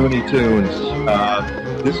bit of Looney Tunes.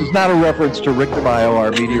 This is not a reference to Rick DeMaio,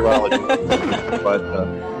 our meteorologist, but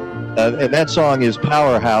and that song is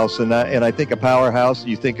Powerhouse. And I think of Powerhouse,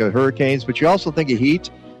 you think of hurricanes, but you also think of heat.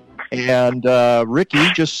 And Ricky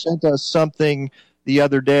just sent us something the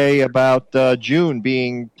other day about June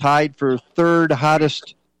being tied for third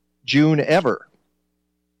hottest June ever.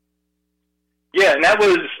 Yeah, and that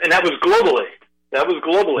was globally. That was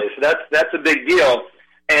globally, so that's a big deal.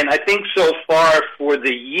 And I think so far for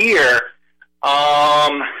the year,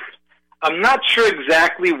 I'm not sure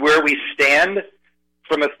exactly where we stand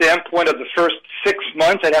from a standpoint of the first 6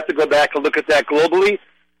 months. I'd have to go back and look at that globally.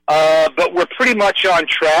 But we're pretty much on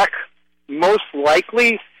track, most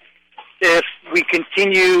likely, if we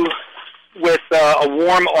continue with a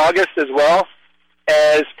warm August as well,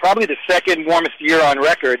 as probably the second warmest year on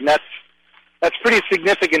record. And that's pretty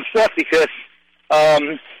significant stuff, because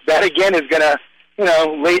that again is going to,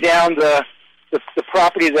 lay down the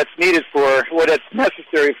property that's needed for what is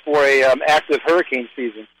necessary for a active hurricane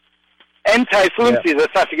season and typhoon season.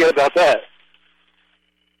 Let's not forget about that.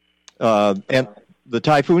 And the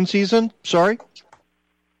typhoon season. Sorry.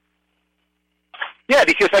 Yeah,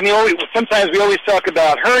 because sometimes we always talk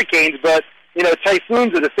about hurricanes, but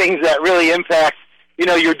typhoons are the things that really impact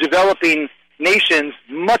your developing nations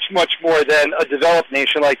much, much more than a developed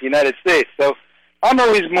nation like the United States. So I'm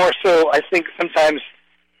always more so, I think, sometimes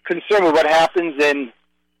concerned with what happens in,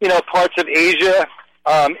 parts of Asia,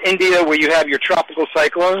 India, where you have your tropical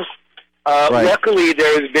cyclones. Right. Luckily,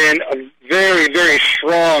 there has been a very, very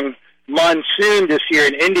strong monsoon this year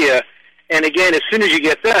in India. And again, as soon as you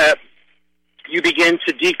get that, you begin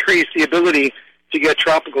to decrease the ability to get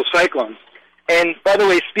tropical cyclones. And by the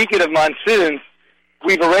way, speaking of monsoons,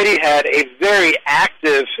 we've already had a very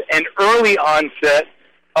active and early onset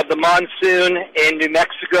of the monsoon in New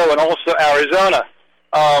Mexico and also Arizona.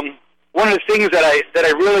 One of the things that I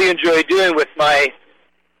really enjoy doing with my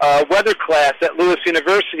weather class at Lewis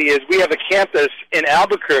University is we have a campus in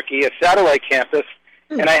Albuquerque, a satellite campus,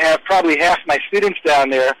 and I have probably half my students down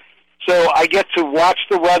there. So I get to watch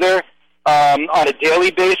the weather on a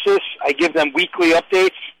daily basis. I give them weekly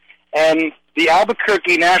updates, and the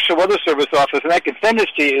Albuquerque National Weather Service office, and I can send this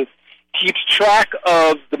to you, keeps track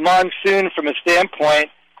of the monsoon from a standpoint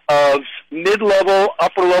of mid-level,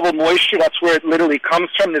 upper-level moisture. That's where it literally comes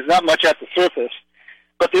from. There's not much at the surface.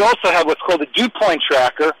 But they also have what's called a dew point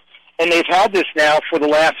tracker, and they've had this now for the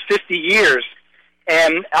last 50 years.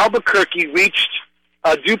 And Albuquerque reached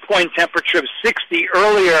a dew point temperature of 60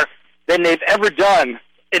 earlier than they've ever done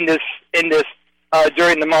in this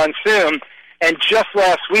during the monsoon. And just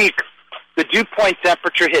last week, the dew point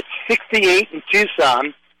temperature hit 68 in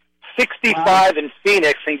Tucson, 65 in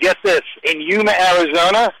Phoenix, and get this, in Yuma,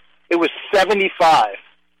 Arizona, it was 75.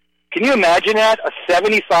 Can you imagine that? A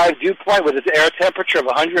 75 dew point with its air temperature of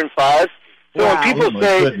 105? So when people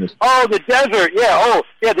say, the desert,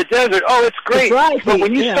 the desert, it's great. It's but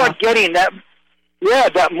when you start getting that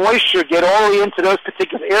moisture get all the way into those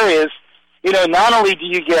particular areas, not only do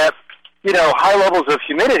you get, high levels of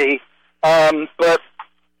humidity, but,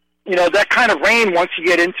 that kind of rain, once you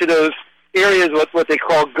get into those areas with what they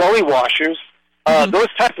call gully washers, those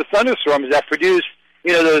types of thunderstorms that produce,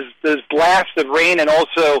 those blasts of rain and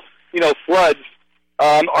also, floods,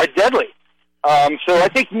 are deadly. So I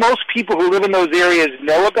think most people who live in those areas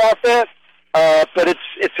know about that, but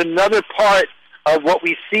it's another part of what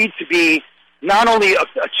we see to be not only a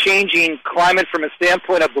changing climate from a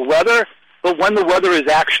standpoint of the weather, but when the weather is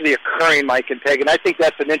actually occurring, Mike and Peg. And I think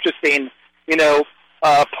that's an interesting,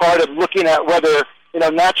 part of looking at weather,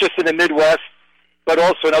 not just in the Midwest, but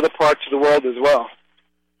also in other parts of the world as well.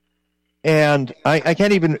 And I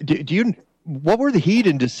can't even. Do you? What were the heat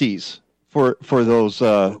indices for those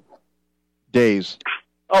days?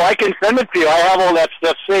 Oh, I can send it to you. I have all that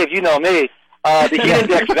stuff saved. You know me. The heat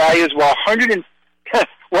index values were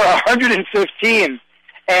 115.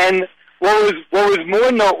 And what was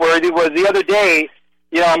more noteworthy was the other day,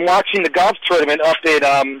 I'm watching the golf tournament up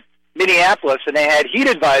in Minneapolis, and they had heat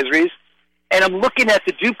advisories, and I'm looking at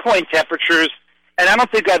the dew point temperatures, and I don't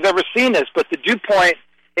think I've ever seen this, but the dew point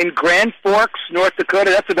in Grand Forks, North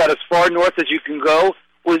Dakota, that's about as far north as you can go,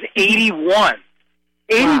 was 81.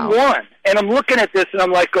 81. Wow. And I'm looking at this, and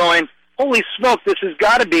I'm like going, holy smoke, this has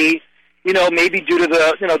got to be, maybe due to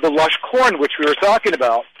the lush corn, which we were talking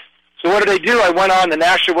about. So what did I do? I went on the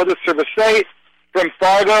National Weather Service site from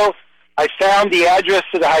Fargo. I found the address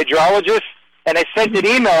to the hydrologist, and I sent an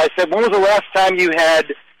email. I said, when was the last time you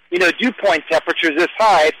had, dew point temperatures this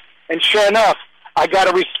high? And sure enough, I got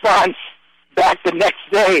a response back the next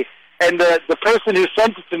day. And the person who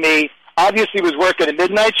sent it to me obviously was working a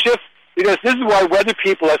midnight shift, because this is why weather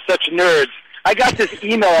people are such nerds. I got this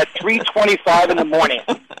email at 3:25 in the morning.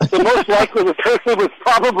 So most likely the person was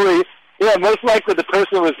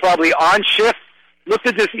probably on shift, looked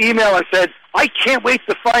at this email and said, I can't wait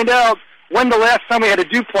to find out when the last time we had a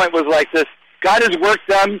dew point was like this. Got his work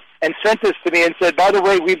done and sent this to me and said, by the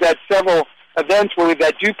way, we've had several events where we've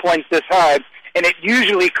had dew points this high, and it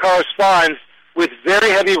usually corresponds with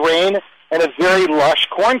very heavy rain and a very lush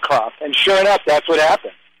corn crop. And sure enough, that's what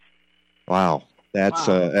happened. Wow.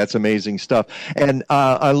 That's amazing stuff. And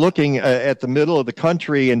I'm looking at the middle of the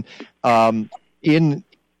country, and in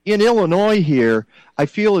Illinois here, I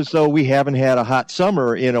feel as though we haven't had a hot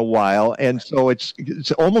summer in a while, and so it's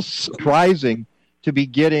almost surprising to be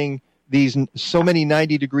getting these so many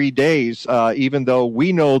 90-degree days, even though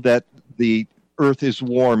we know that the Earth is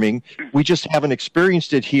warming. We just haven't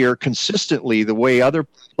experienced it here consistently the way other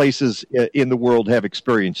places in the world have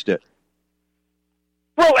experienced it.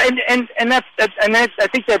 Well, and I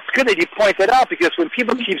think that's good that you point that out, because when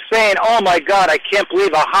people keep saying, oh, my God, I can't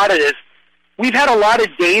believe how hot it is, we've had a lot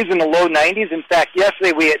of days in the low 90s. In fact,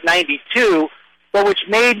 yesterday we had 92, but which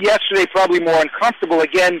made yesterday probably more uncomfortable,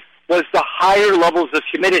 again, was the higher levels of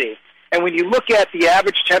humidity. And when you look at the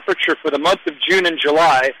average temperature for the month of June and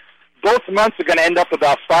July, both months are going to end up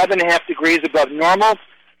about 5.5 degrees above normal,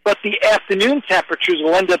 but the afternoon temperatures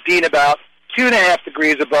will end up being about 2.5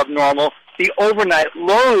 degrees above normal. The overnight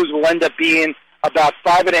lows will end up being about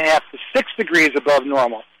 5.5 to 6 degrees above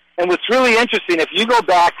normal. And what's really interesting, if you go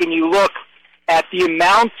back and you look at the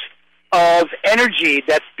amount of energy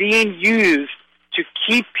that's being used to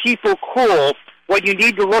keep people cool, what you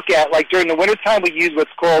need to look at, like during the wintertime, we use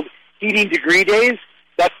what's called heating degree days.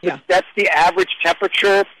 That's the average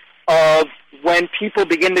temperature of when people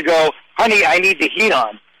begin to go, honey, I need the heat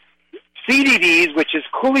on. CDDs, which is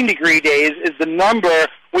cooling degree days, is the number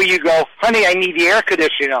where you go, honey, I need the air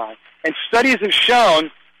conditioning on. And studies have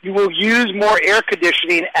shown you will use more air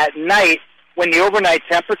conditioning at night when the overnight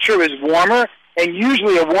temperature is warmer, and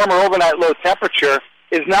usually a warmer overnight low temperature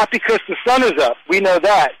is not because the sun is up. We know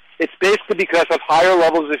that. It's basically because of higher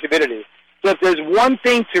levels of humidity. So if there's one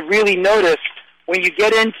thing to really notice when you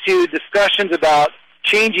get into discussions about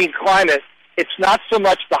changing climate, it's not so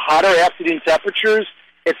much the hotter afternoon temperatures,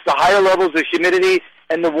 it's the higher levels of humidity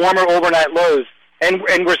and the warmer overnight lows. And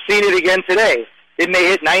we're seeing it again today. It may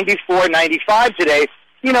hit 94, 95 today.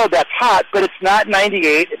 That's hot, but it's not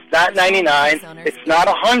 98, it's not 99, it's not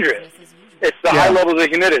 100. It's the high levels of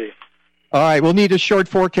humidity. All right, we'll need a short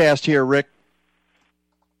forecast here, Rick.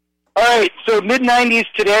 All right, so mid-90s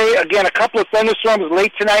today. Again, a couple of thunderstorms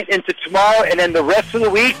late tonight into tomorrow, and then the rest of the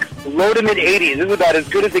week, low to mid-80s. This is about as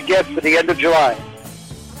good as it gets for the end of July.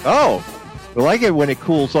 Oh, I like it when it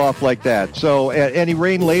cools off like that. So any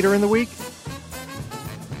rain later in the week?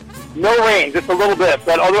 No rain, just a little bit.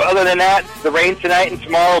 But other than that, the rain tonight and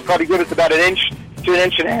tomorrow will probably give us about an inch to an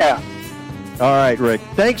inch and a half. All right, Rick.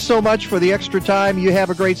 Thanks so much for the extra time. You have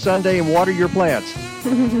a great Sunday, and water your plants.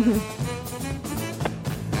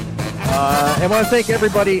 I want to thank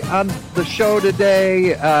everybody on the show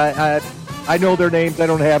today. I know their names. I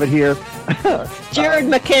don't have it here. Jared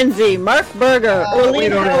McKenzie, Mark Berger,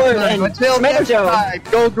 Erlene Howard, and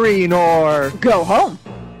Mojo. Go green or go home.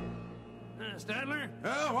 Stadler?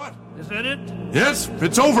 What? Is that it? Yes,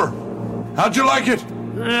 it's over. How'd you like it?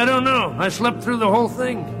 I don't know. I slept through the whole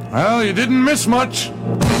thing. Well, you didn't miss much.